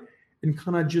other, and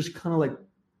kind of like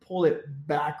pull it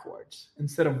backwards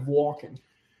instead of walking.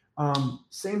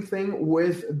 Same thing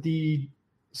with the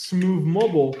Smooth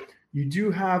Mobile. You do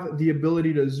have the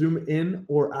ability to zoom in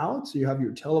or out. So you have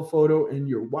your telephoto and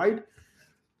your wide.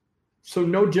 So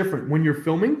no different. When you're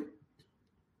filming,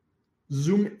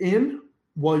 zoom in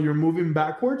while you're moving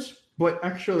backwards. But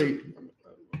actually,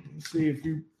 let's see if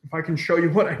I can show you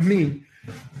what I mean.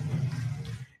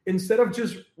 Instead of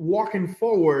just walking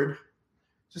forward,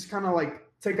 just kind of like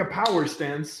take a power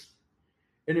stance.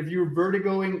 And if you're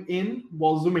vertigoing in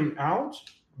while zooming out,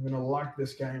 I'm going to lock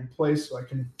this guy in place so I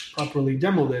can properly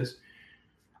demo this.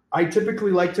 I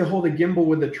typically like to hold a gimbal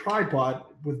with a tripod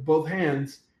with both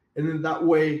hands. And then that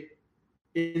way,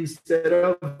 instead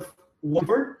of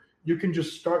one, you can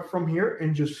just start from here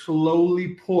and just slowly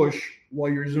push while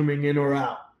you're zooming in or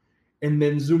out. And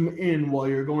then zoom in while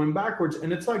you're going backwards.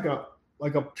 And it's like a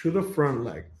to the front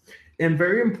leg. And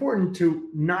very important to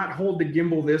not hold the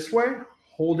gimbal this way.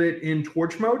 Hold it in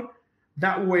torch mode.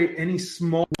 That way, any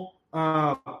small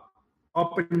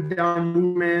up and down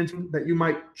movement that you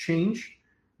might change,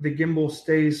 the gimbal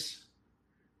stays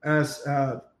as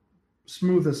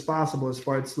smooth as possible as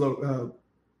far as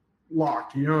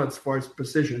locked, as far as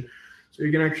position. So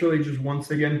you can actually just,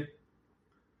 once again,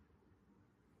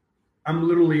 I'm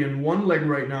literally in one leg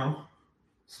right now.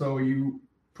 So you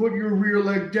put your rear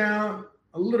leg down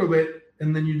a little bit,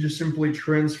 and then you just simply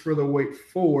transfer the weight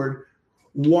forward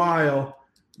while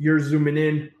you're zooming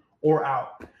in or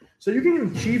out. So you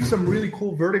can achieve some really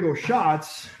cool vertical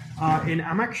shots. And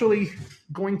I'm actually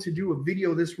going to do a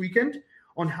video this weekend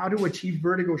on how to achieve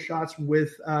vertical shots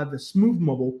with the Smooth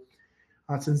Mobile.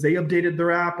 Since they updated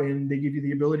their app and they give you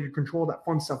the ability to control that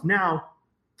fun stuff now,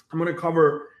 I'm going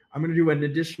to do an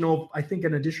additional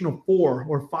 4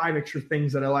 or 5 extra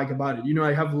things that I like about it.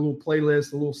 I have a little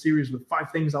playlist, a little series with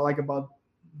 5 things I like about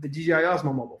the DJI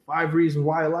Osmo Mobile, 5 reasons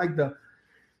why I like the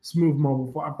Smooth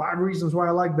Mobile, 5 reasons why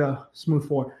I like the Smooth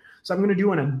 4. So I'm going to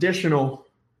do an additional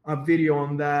video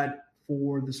on that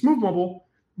for the Smooth Mobile,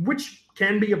 which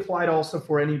can be applied also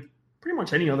for pretty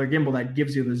much any other gimbal that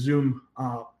gives you the zoom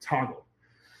toggle.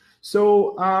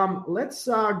 So let's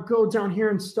go down here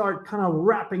and start kind of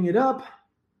wrapping it up.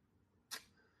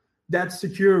 That's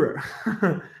secure.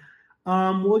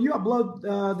 Will you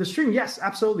upload the stream? Yes,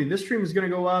 absolutely. This stream is going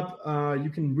to go up.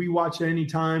 You can rewatch it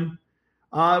anytime.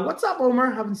 What's up, Omar?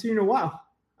 Haven't seen you in a while.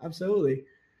 Absolutely.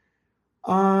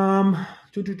 Carlo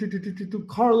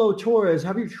Torres,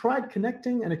 have you tried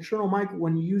connecting an external mic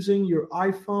when using your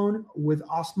iPhone with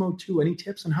Osmo 2? Any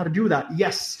tips on how to do that?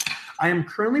 Yes, I am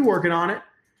currently working on it.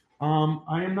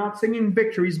 I am not singing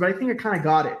victories, but I think I kind of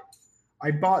got it.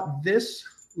 I bought this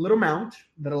little mount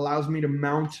that allows me to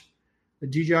mount the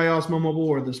DJI Osmo Mobile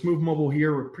or the Smooth Mobile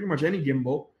here or pretty much any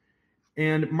gimbal.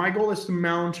 And my goal is to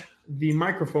mount the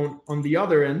microphone on the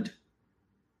other end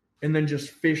and then just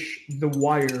fish the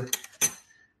wire.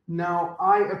 Now,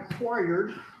 I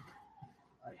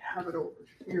have it over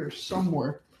here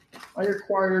somewhere. I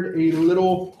acquired a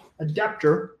little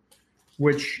adapter,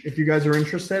 which if you guys are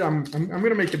interested, I'm going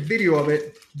to make a video of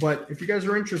it. But if you guys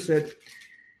are interested,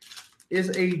 is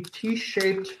a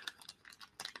T-shaped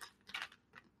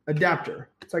adapter.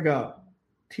 It's like a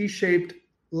T-shaped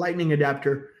lightning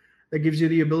adapter that gives you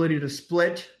the ability to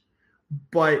split,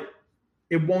 but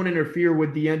it won't interfere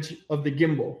with the edge of the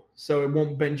gimbal, so it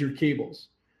won't bend your cables.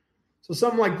 So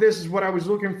something like this is what I was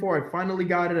looking for. I finally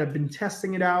got it. I've been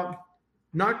testing it out.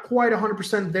 Not quite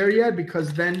 100% there yet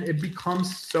because then it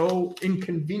becomes so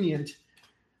inconvenient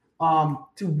to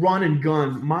run and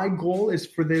gun. My goal is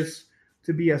for this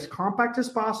to be as compact as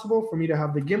possible for me to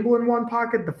have the gimbal in one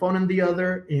pocket, the phone in the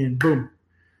other, and boom.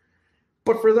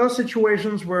 But for those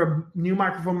situations where a new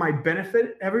microphone might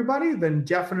benefit everybody, then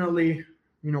definitely,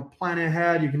 plan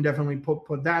ahead. You can definitely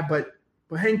put that. But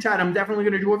hang tight, I'm definitely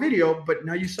going to do a video. But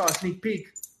now you saw a sneak peek.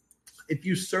 If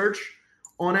you search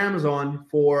on Amazon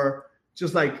for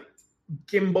just like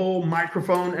gimbal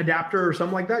microphone adapter or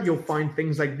something like that, you'll find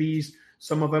things like these.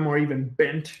 Some of them are even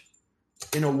bent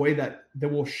in a way that they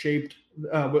will shape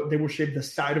the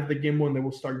side of the gimbal and they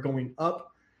will start going up.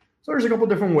 So there's a couple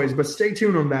different ways, but stay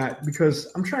tuned on that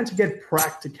because I'm trying to get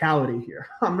practicality here.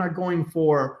 I'm not going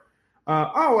for,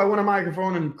 I want a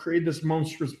microphone and create this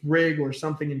monstrous rig or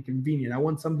something inconvenient. I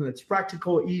want something that's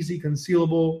practical, easy,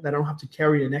 concealable, that I don't have to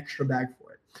carry an extra bag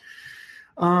for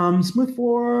it. Smooth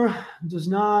 4 does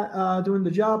not doing the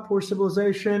job. Poor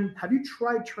civilization. Have you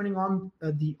tried turning on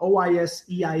the OIS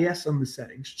EIS on the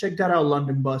settings? Check that out,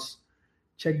 London Bus.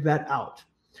 Check that out.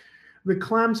 The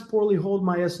clamps poorly hold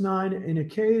my S9 in a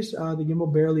case. The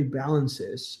gimbal barely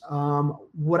balances.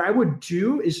 What I would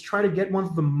do is try to get one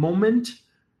of the Moment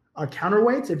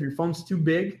counterweights if your phone's too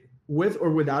big, with or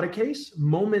without a case.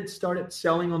 Moment started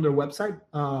selling on their website,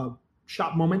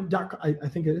 shopmoment.com. I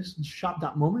think it is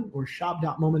shop.moment or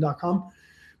shop.moment.com.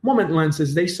 Moment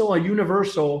lenses, they sell a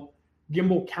universal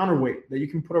gimbal counterweight that you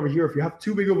can put over here. If you have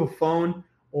too big of a phone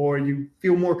or you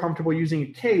feel more comfortable using a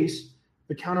case,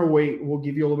 the counterweight will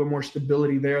give you a little bit more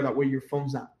stability there. That way your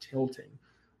phone's not tilting.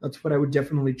 That's what I would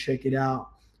definitely check it out.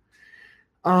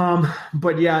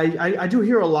 But yeah, I do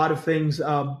hear a lot of things,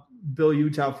 Bill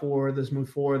Utah, for the Smooth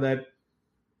 4 that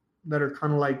are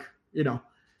kind of like,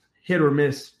 hit or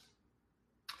miss.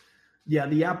 Yeah,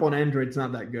 the app on Android's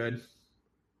not that good.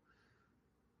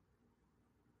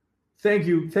 Thank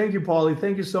you, Paulie.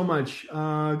 Thank you so much.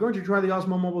 Going to try the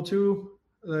Osmo Mobile 2.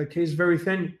 The case is very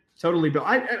thin. Totally, Bill.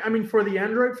 I mean, for the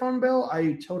Android phone, Bill,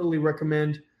 I totally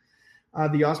recommend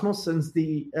the Osmo since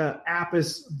the app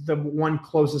is the one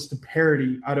closest to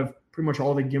parity out of pretty much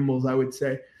all the gimbals, I would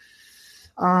say.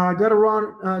 Got to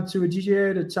run to a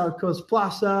GGA to South Coast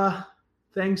Plaza.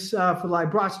 Thanks for the live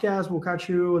broadcast. We'll catch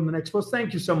you in the next post.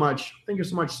 Thank you so much. Thank you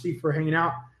so much, Steve, for hanging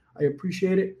out. I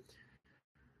appreciate it.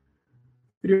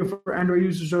 Video for Android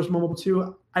users, Osmo Mobile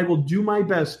 2. I will do my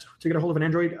best to get a hold of an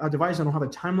Android device. I don't have a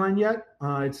timeline yet.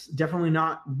 It's definitely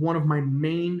not one of my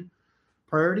main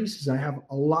priorities because I have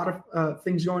a lot of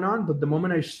things going on. But the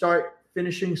moment I start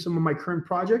finishing some of my current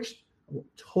projects, I will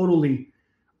totally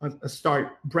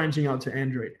start branching out to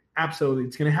Android. Absolutely.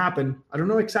 It's going to happen. I don't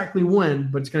know exactly when,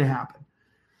 but it's going to happen.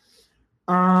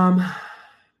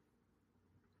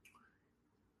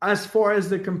 As far as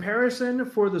the comparison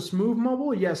for the Smooth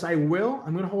Mobile, yes, I will.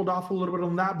 I'm going to hold off a little bit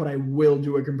on that, but I will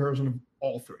do a comparison of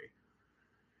all three.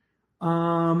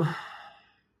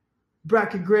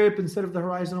 Bracket grip instead of the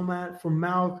horizontal mat from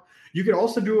Malk. You could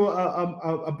also do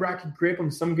a bracket grip on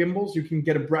some gimbals. You can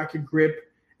get a bracket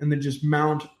grip and then just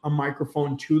mount a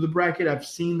microphone to the bracket. I've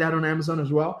seen that on Amazon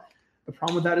as well. The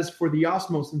problem with that is for the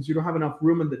Osmo, since you don't have enough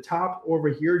room at the top over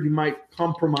here, you might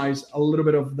compromise a little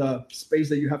bit of the space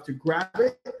that you have to grab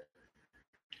it.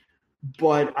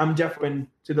 But I'm definitely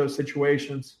to those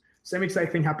situations. Same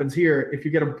exact thing happens here. If you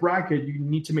get a bracket, you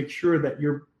need to make sure that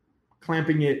you're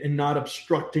clamping it and not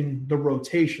obstructing the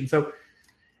rotation. So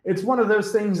it's one of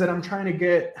those things that I'm trying to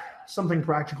get something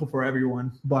practical for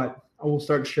everyone, but I will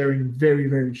start sharing very,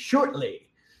 very shortly.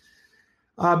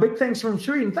 Big thanks from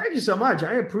Sweden. Thank you so much.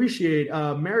 I appreciate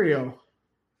Mario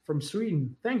from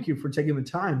Sweden. Thank you for taking the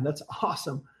time. That's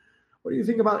awesome. What do you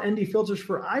think about ND filters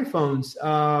for iPhones?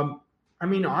 I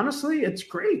mean, honestly, it's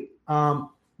great.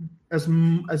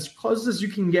 As close as you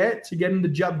can get to getting the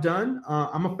job done,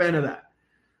 I'm a fan of that.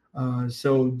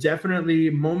 So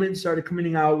definitely Moment started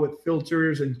coming out with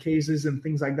filters and cases and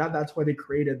things like that. That's why they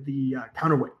created the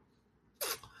counterweight.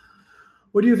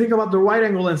 What do you think about the wide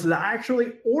angle lenses? I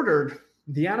actually ordered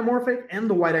the anamorphic and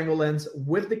the wide angle lens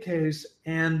with the case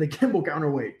and the gimbal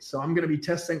counterweight. So I'm going to be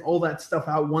testing all that stuff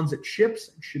out once it ships.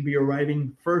 It should be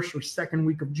arriving first or second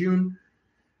week of June.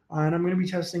 And I'm going to be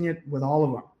testing it with all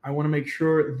of them. I want to make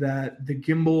sure that the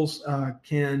gimbals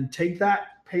can take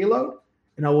that payload,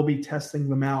 and I will be testing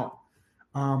them out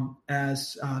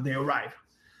as they arrive.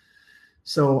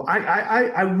 So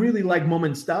I really like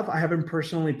Moment stuff. I haven't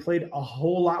personally played a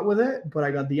whole lot with it, but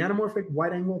I got the anamorphic,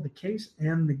 wide angle, the case,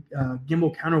 and the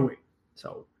gimbal counterweight.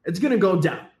 So it's going to go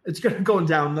down. It's going to go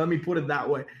down. Let me put it that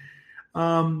way.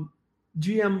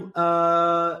 GM,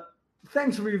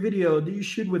 thanks for your video. Do you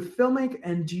shoot with Filmic,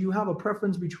 and do you have a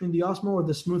preference between the Osmo or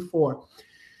the Smooth 4?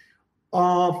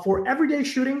 For everyday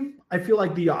shooting, I feel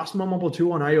like the Osmo Mobile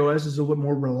 2 on iOS is a little bit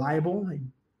more reliable. I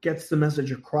gets the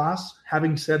message across.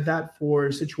 Having said that,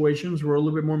 for situations where we're a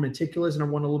little bit more meticulous and I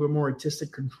want a little bit more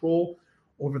artistic control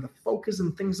over the focus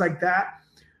and things like that,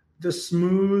 the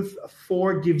Smooth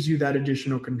 4 gives you that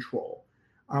additional control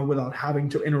without having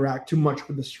to interact too much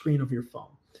with the screen of your phone.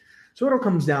 So it all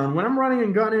comes down. When I'm running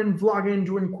and gunning, vlogging,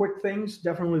 doing quick things,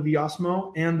 definitely the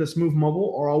Osmo and the Smooth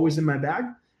Mobile are always in my bag.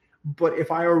 But if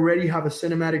I already have a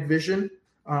cinematic vision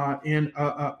and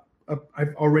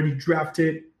I've already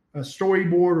drafted a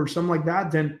storyboard or something like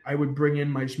that, then I would bring in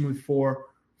my Smooth 4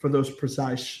 for those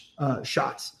precise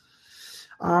shots.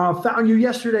 Found you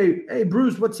yesterday. Hey,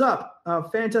 Bruce, what's up?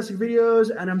 Fantastic videos,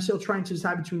 and I'm still trying to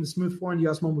decide between the Smooth 4 and the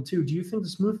Osmo Mobile 2. Do you think the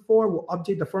Smooth 4 will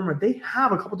update the firmware? They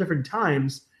have a couple different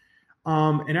times.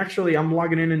 And actually, I'm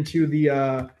logging into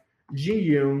the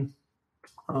Zhiyun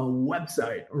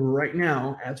website right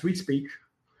now as we speak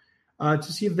to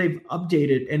see if they've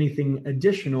updated anything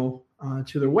additional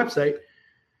to their website,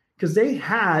 because they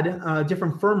had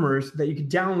different firmwares that you could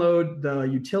download the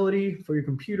utility for your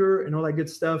computer and all that good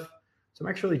stuff. So I'm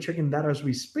actually checking that as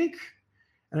we speak.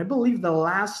 And I believe the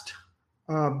last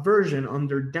version on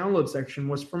their download section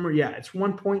was firmware. Yeah, it's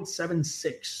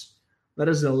 1.76. That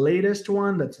is the latest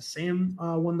one. That's the same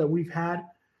one that we've had.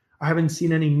 I haven't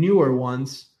seen any newer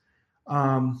ones.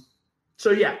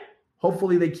 So yeah,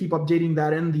 hopefully they keep updating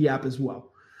that in the app as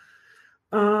well.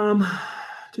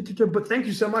 But thank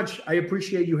you so much. I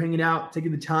appreciate you hanging out,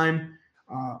 taking the time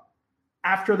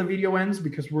after the video ends,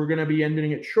 because we're going to be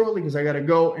ending it shortly because I got to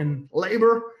go and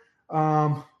labor,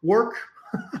 work.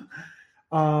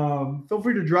 Feel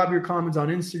free to drop your comments on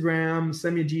Instagram,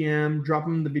 send me a DM, drop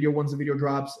them in the video once the video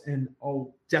drops, and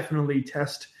I'll definitely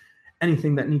test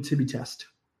anything that needs to be tested.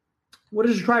 What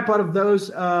is your tripod of those?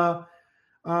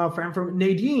 From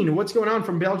Nadine, what's going on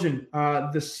from Belgium?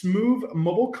 The Smooth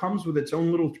Mobile comes with its own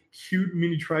little cute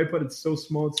mini tripod. It's so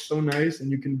small, it's so nice,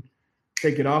 and you can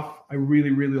take it off. I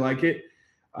really, really like it.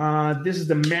 This is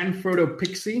the Manfrotto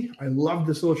Pixie. I love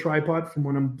this little tripod from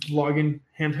when I'm vlogging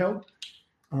handheld.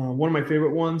 One of my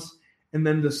favorite ones. And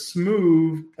then the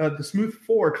Smooth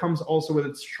 4 comes also with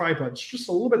its tripod. It's just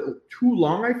a little bit too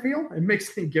long, I feel. It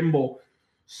makes the gimbal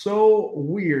so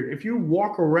weird. If you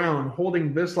walk around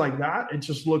holding this like that, it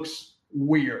just looks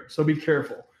weird. So be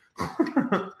careful.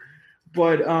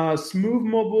 But Smooth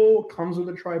Mobile comes with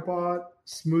a tripod.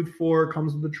 Smooth 4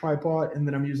 comes with a tripod. And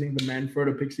then I'm using the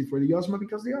Manfrotto Pixie for the Osmo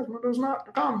because the Osmo does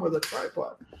not come with a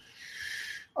tripod.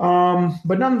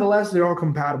 But nonetheless, they're all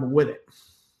compatible with it.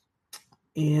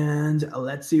 And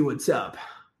let's see what's up.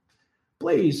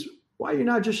 Blaze, why you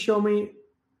not just show me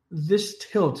this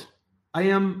tilt? I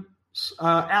am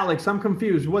Alex, I'm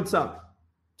confused. What's up?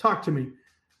 Talk to me.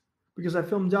 Because I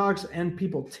film dogs and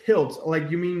people tilt.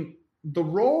 Like, you mean the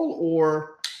roll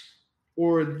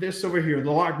or this over here,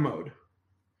 the lock mode?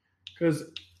 Because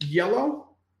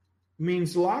yellow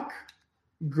means lock,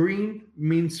 green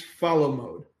means follow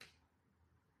mode.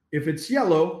 If it's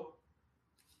yellow,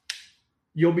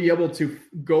 you'll be able to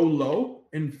go low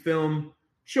and film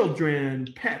children,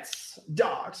 pets,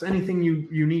 dogs, anything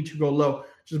you need to go low.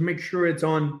 Just make sure it's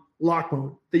on lock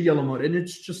mode, the yellow mode, and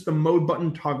it's just the mode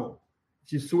button toggle.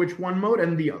 You switch one mode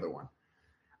and the other one.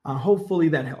 Hopefully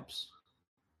that helps.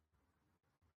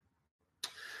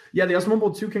 Yeah, the Osmo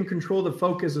Mobile 2 can control the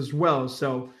focus as well.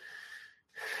 So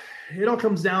it all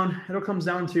comes down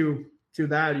to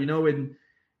that, you know.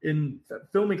 In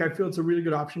Filmic, I feel it's a really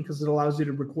good option because it allows you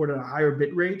to record at a higher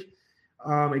bit rate.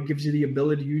 It gives you the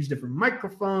ability to use different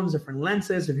microphones, different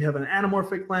lenses. If you have an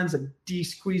anamorphic lens, it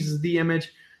de-squeezes the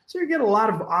image. So you get a lot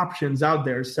of options out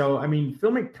there. So, I mean,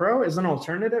 Filmic Pro is an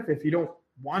alternative. If you don't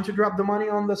want to drop the money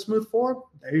on the Smooth 4,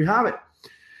 there you have it.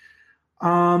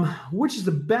 Which is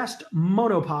the best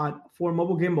monopod for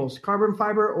mobile gimbals, carbon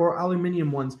fiber or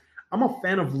aluminum ones? I'm a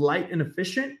fan of light and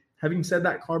efficient. Having said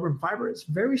that, carbon fiber is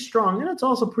very strong and it's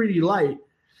also pretty light.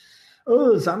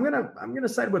 Oh, so I'm gonna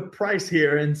side with price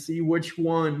here and see which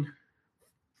one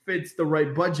fits the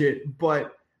right budget.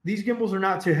 But these gimbals are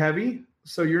not too heavy,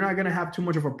 so you're not gonna have too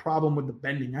much of a problem with the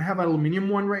bending. I have an aluminum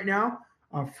one right now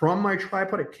from my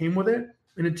tripod. It came with it,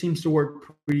 and it seems to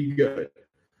work pretty good.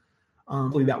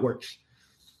 Hopefully that works.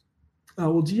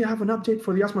 Well, do you have an update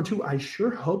for the Osmo 2? I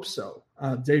sure hope so,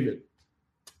 David.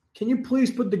 Can you please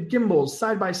put the gimbals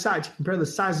side by side to compare the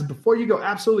sizes before you go?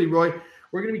 Absolutely, Roy.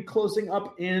 We're going to be closing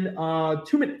up in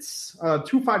 2 minutes,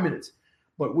 5 minutes.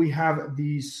 But we have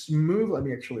the Smooth. Let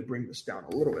me actually bring this down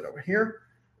a little bit over here.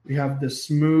 We have the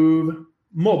Smooth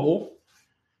Mobile.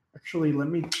 Actually, let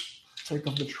me take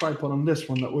off the tripod on this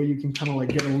one. That way you can kind of like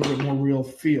get a little bit more real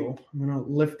feel. I'm going to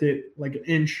lift it like an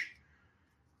inch.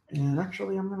 And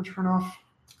actually, I'm going to turn off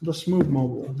the Smooth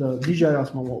Mobile, the DJI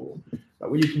Osmo Mobile.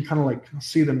 That way you can kind of like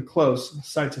see them close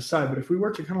side to side. But if we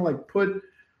were to kind of like put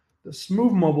the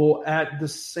Smooth Mobile at the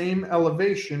same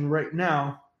elevation right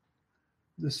now,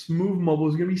 the Smooth Mobile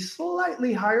is going to be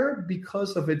slightly higher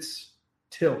because of its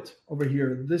tilt over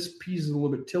here. This piece is a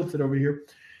little bit tilted over here.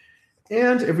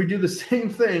 And if we do the same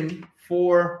thing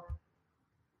for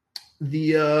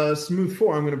the Smooth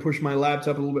 4, I'm going to push my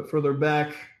laptop a little bit further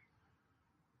back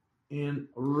and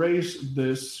raise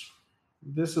this.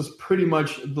 This is pretty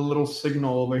much the little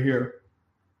signal over here.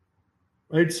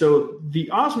 Right, so the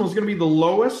Osmo is going to be the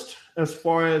lowest as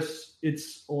far as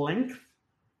its length,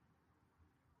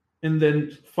 and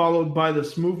then followed by the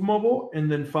Smooth Mobile, and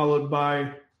then followed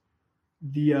by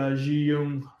the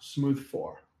Zhiyun Smooth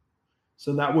 4.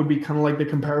 So that would be kind of like the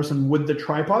comparison with the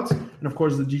tripods. And of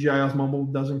course, the DJI Osmo Mobile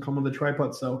doesn't come with a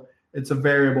tripod, so it's a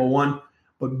variable one.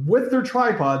 But with their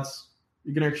tripods,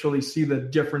 you can actually see the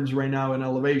difference right now in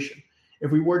elevation.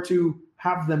 If we were to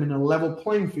have them in a level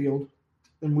playing field,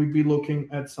 then we'd be looking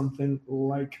at something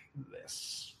like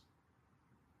this.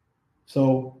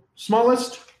 So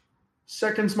smallest,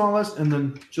 second smallest, and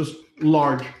then just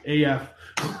large AF.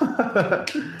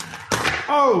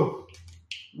 Oh,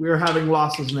 we're having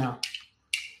losses now.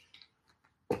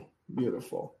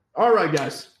 Beautiful. All right,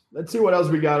 guys. Let's see what else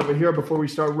we got over here before we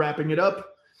start wrapping it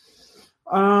up.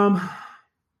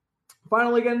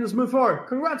 Finally getting the Smooth 4.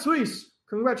 Congrats, Luis.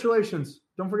 Congratulations.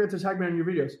 Don't forget to tag me on your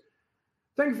videos.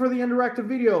 Thank you for the interactive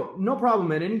video. No problem,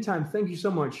 man. Anytime. Thank you so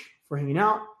much for hanging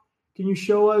out. Can you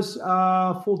show us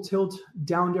full tilt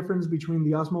down difference between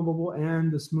the Osmo Mobile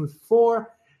and the Smooth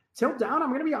 4? Tilt down, I'm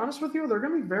going to be honest with you, they're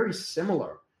going to be very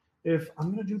similar. If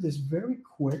I'm going to do this very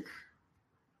quick,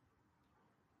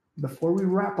 before we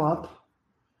wrap up,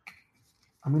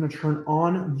 I'm going to turn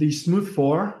on the Smooth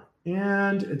 4,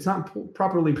 and it's not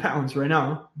properly balanced right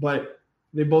now, but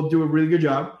they both do a really good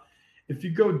job. If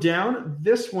you go down,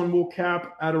 this one will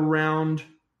cap at around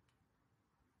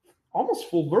almost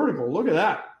full vertical. Look at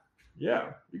that.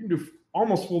 Yeah, you can do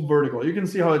almost full vertical. You can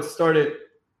see how it started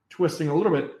twisting a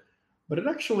little bit, but it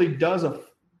actually does a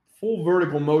full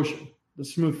vertical motion, the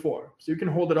Smooth 4. So you can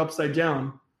hold it upside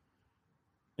down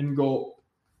and go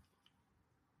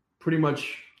pretty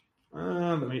much,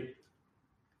 let me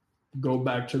go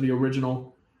back to the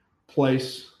original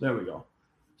place. There we go.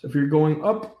 So if you're going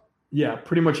up, yeah,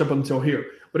 pretty much up until here.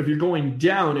 But if you're going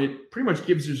down, it pretty much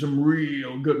gives you some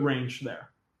real good range there.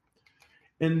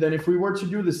 And then if we were to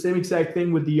do the same exact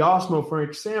thing with the Osmo, for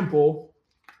example,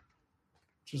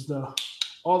 which is the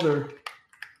other,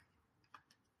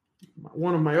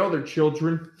 one of my other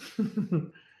children,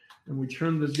 and we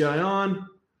turn this guy on,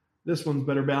 this one's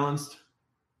better balanced,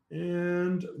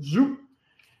 and zoom.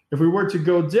 If we were to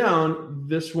go down,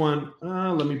 this one,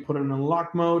 let me put it in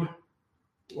lock mode,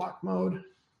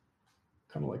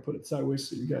 kind of like put it sideways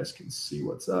so you guys can see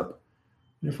what's up.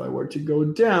 And if I were to go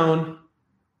down,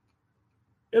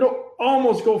 it'll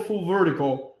almost go full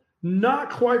vertical. Not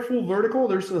quite full vertical.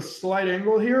 There's a slight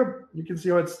angle here. You can see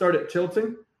how it started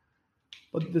tilting.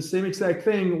 But the same exact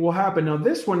thing will happen. Now,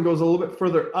 this one goes a little bit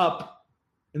further up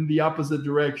in the opposite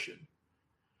direction.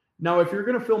 Now, if you're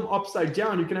going to film upside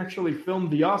down, you can actually film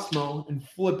the Osmo and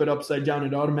flip it upside down.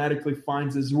 It automatically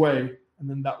finds its way. And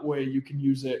then that way you can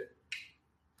use it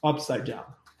upside down.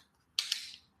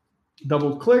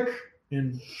 Double click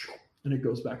and it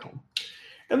goes back home.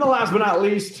 And the last but not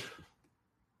least,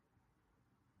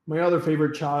 my other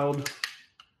favorite child,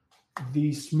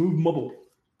 the Smooth Mobile.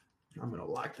 I'm going to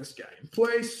lock this guy in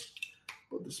place,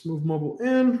 put the Smooth Mobile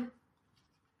in.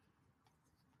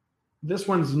 This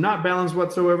one's not balanced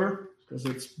whatsoever because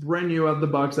it's brand new out of the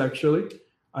box, actually.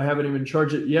 I haven't even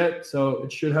charged it yet, so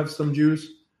it should have some juice.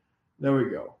 There we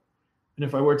go. And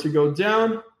if I were to go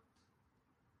down,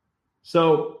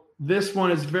 so this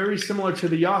one is very similar to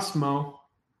the Osmo.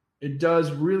 It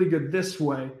does really good this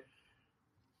way.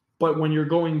 But when you're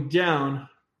going down,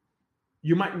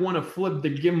 you might want to flip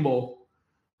the gimbal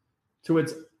to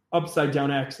its upside down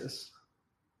axis.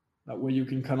 That way you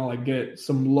can kind of like get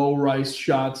some low rise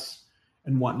shots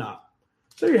and whatnot.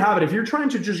 So there you have it. If you're trying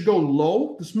to just go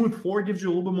low, the Smooth 4 gives you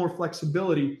a little bit more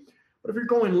flexibility. But if you're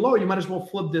going low, you might as well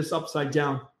flip this upside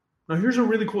down. Now here's a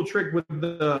really cool trick with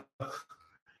the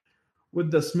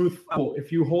Smooth 4.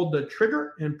 If you hold the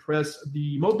trigger and press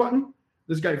the mode button,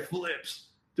 this guy flips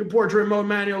to portrait mode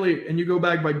manually, and you go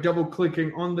back by double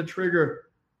clicking on the trigger.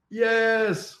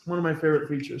 Yes, one of my favorite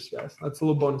features, guys. That's a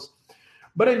little bonus.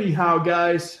 But anyhow,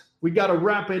 guys, we got to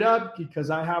wrap it up because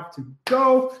I have to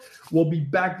go. We'll be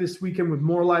back this weekend with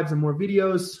more lives and more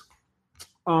videos.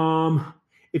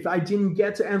 If I didn't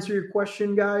get to answer your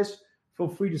question, guys, feel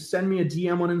free to send me a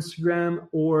DM on Instagram,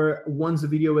 or once the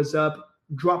video is up,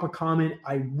 drop a comment.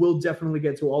 I will definitely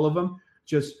get to all of them.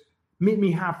 just meet me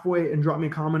halfway and drop me a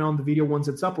comment on the video once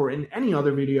it's up, or in any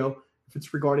other video if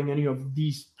it's regarding any of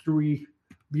these three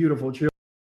beautiful children.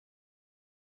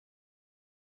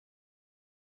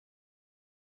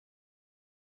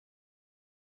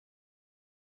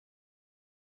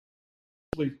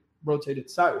 Rotate it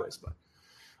sideways, but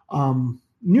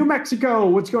New Mexico,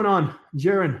 what's going on?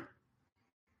 Jaron,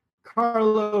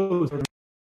 Carlos.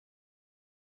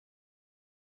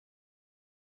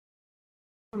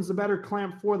 What's the better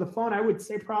clamp for the phone? I would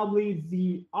say probably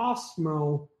the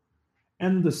Osmo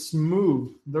and the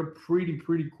Smooth. They're pretty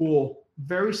cool.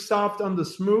 Very soft on the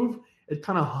Smooth. It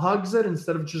kind of hugs it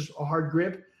instead of just a hard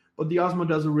grip, but the Osmo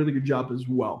does a really good job as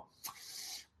well.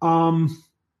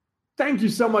 Thank you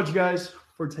so much, guys,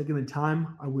 for taking the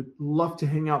time. I would love to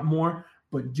hang out more,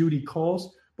 but duty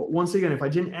calls. But once again, if I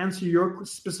didn't answer your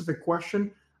specific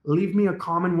question, leave me a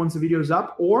comment once the video is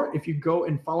up, or if you go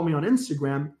and follow me on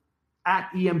Instagram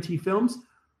at EMT Films,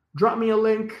 drop me a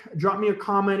link, drop me a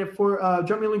comment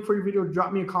drop me a link for your video,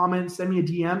 drop me a comment, send me a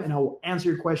DM, and I will answer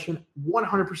your question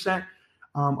 100%.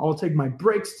 I'll take my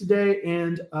breaks today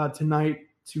and tonight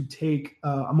to take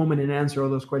a moment and answer all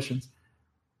those questions.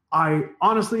 I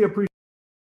honestly appreciate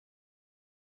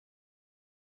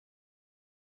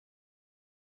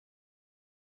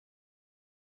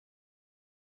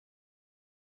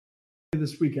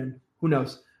this weekend. Who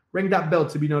knows? Ring that bell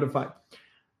to be notified.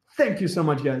 Thank you so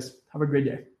much, guys. Have a great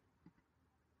day.